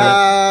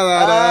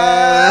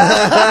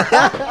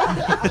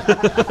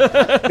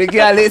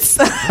Gallus.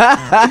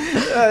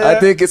 I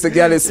think it's the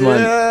Gallus,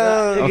 man.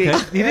 okay.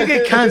 He didn't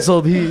get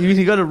cancelled.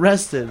 He got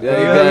arrested.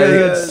 Yeah, he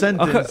got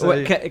sentenced.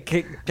 Okay,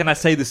 wait, can I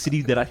say the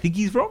city that I think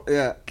he's from?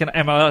 Yeah.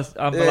 Am I allowed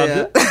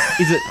to?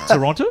 Is it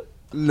Toronto?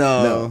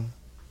 No.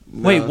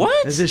 Wait,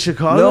 what? Is it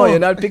Chicago? No, you're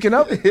not picking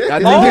up. I think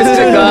it's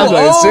Chicago.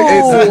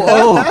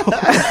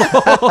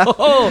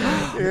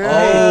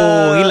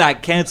 Oh, he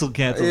like cancelled.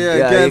 Yeah,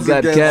 Yeah, he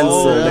got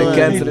cancelled. They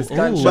canceled his Oh.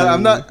 contract. But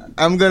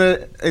I'm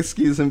gonna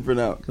excuse him for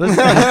now. You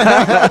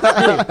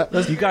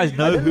guys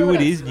know who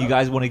it is, and you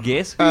guys want to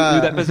guess who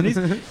that person is?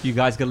 You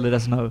guys gotta let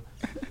us know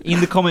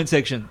in the comment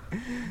section.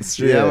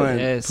 Yeah, man.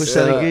 Yes. Push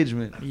that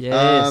engagement.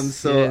 Yes.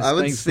 So yes. I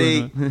would Thanks,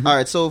 say, Bruno. all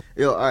right. So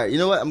all right. You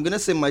know what? I'm gonna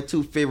say my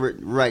 2 favorite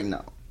right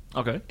now.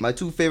 Okay. My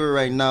 2 favorite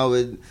right now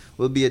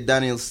will be a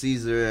Daniel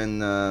Caesar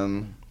and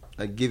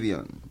a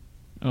Giveon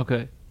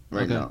Okay.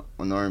 right Okay. now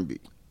on R&B.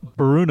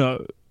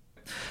 Bruno,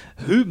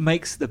 who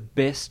makes the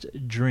best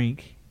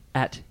drink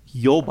at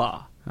your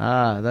bar?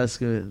 That's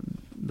good.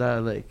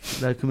 That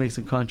could make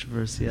some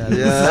controversy. Out of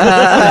it.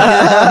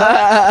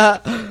 Yeah.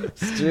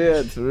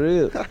 Straight, for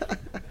real.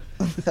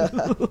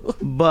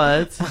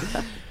 But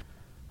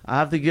I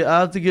have to give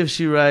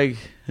Chirag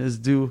his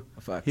due.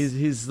 Facts.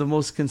 He's the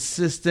most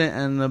consistent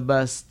and the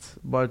best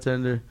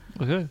bartender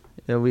Okay.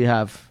 that we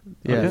have.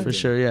 Yeah, Okay. for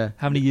sure. Yeah,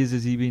 How many years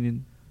has he been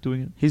in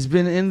doing it? he's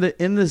been in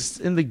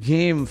the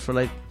game for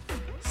like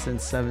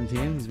since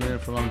 17. He's been in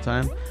it for a long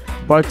time.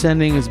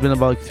 Bartending has been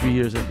about 3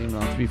 years, I think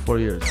now, 3-4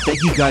 years.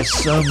 Thank you guys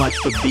so much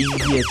for being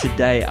here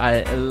today.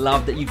 I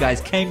love that you guys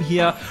came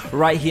here,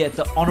 right here at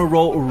the Honor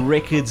Roll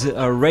Records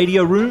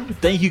radio room.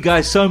 Thank you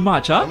guys so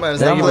much, huh? Man,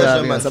 it's Thank a you, pleasure,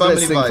 man. man. It's a Family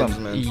blessing, vibes,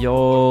 fam. man.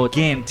 Yo,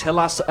 again, tell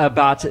us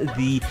about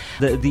the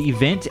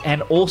event,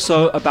 and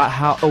also about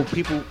how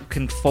people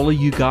can follow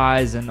you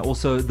guys, and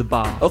also the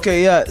bar.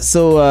 Okay, yeah.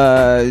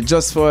 So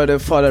just for the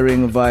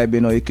following vibe,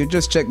 you could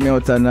just check me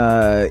out on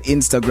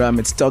Instagram.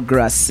 It's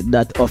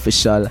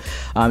tuggrass.official.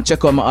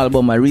 Check out my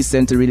album. I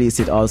recently released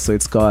it also.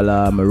 It's called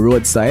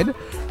Roadside.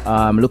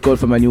 Look out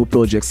for my new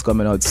projects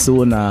coming out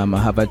soon. I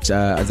have,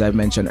 as I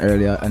mentioned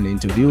earlier in the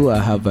interview, I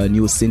have a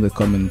new single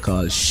coming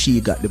called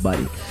She Got the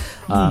Body.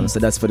 So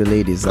that's for the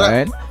ladies,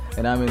 alright?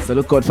 And so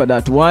look out for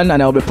that one,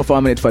 and I'll be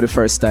performing it for the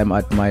first time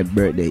at my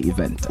birthday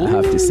event. I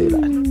have to say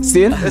that.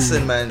 See?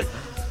 Listen, man.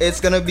 It's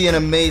gonna be an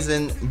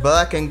amazing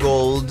black and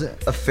gold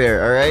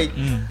affair, all right?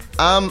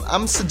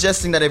 I'm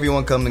suggesting that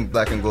everyone come in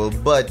black and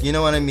gold, but you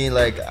know what I mean?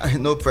 Like,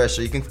 no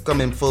pressure. You can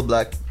come in full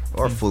black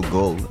or full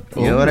gold.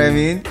 You know what I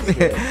mean?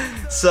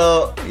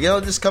 So,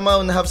 just come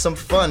out and have some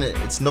fun.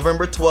 It's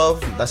November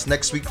 12th. That's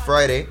next week,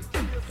 Friday.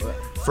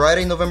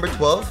 Friday, November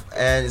 12th,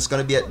 and it's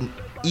gonna be at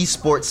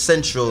Esports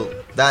Central.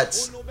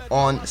 That's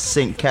on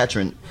St.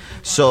 Catherine.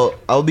 So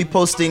I'll be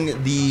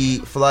posting the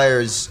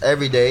flyers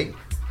every day,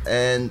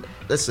 and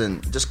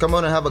listen, just come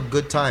out and have a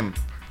good time.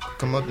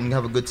 Come out and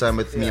have a good time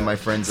with me and my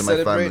friends and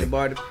my family.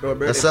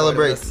 Let's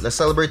celebrate. Let's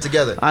celebrate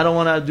together. I don't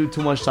want to do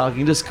too much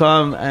talking. Just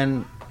come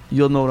and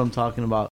you'll know what I'm talking about.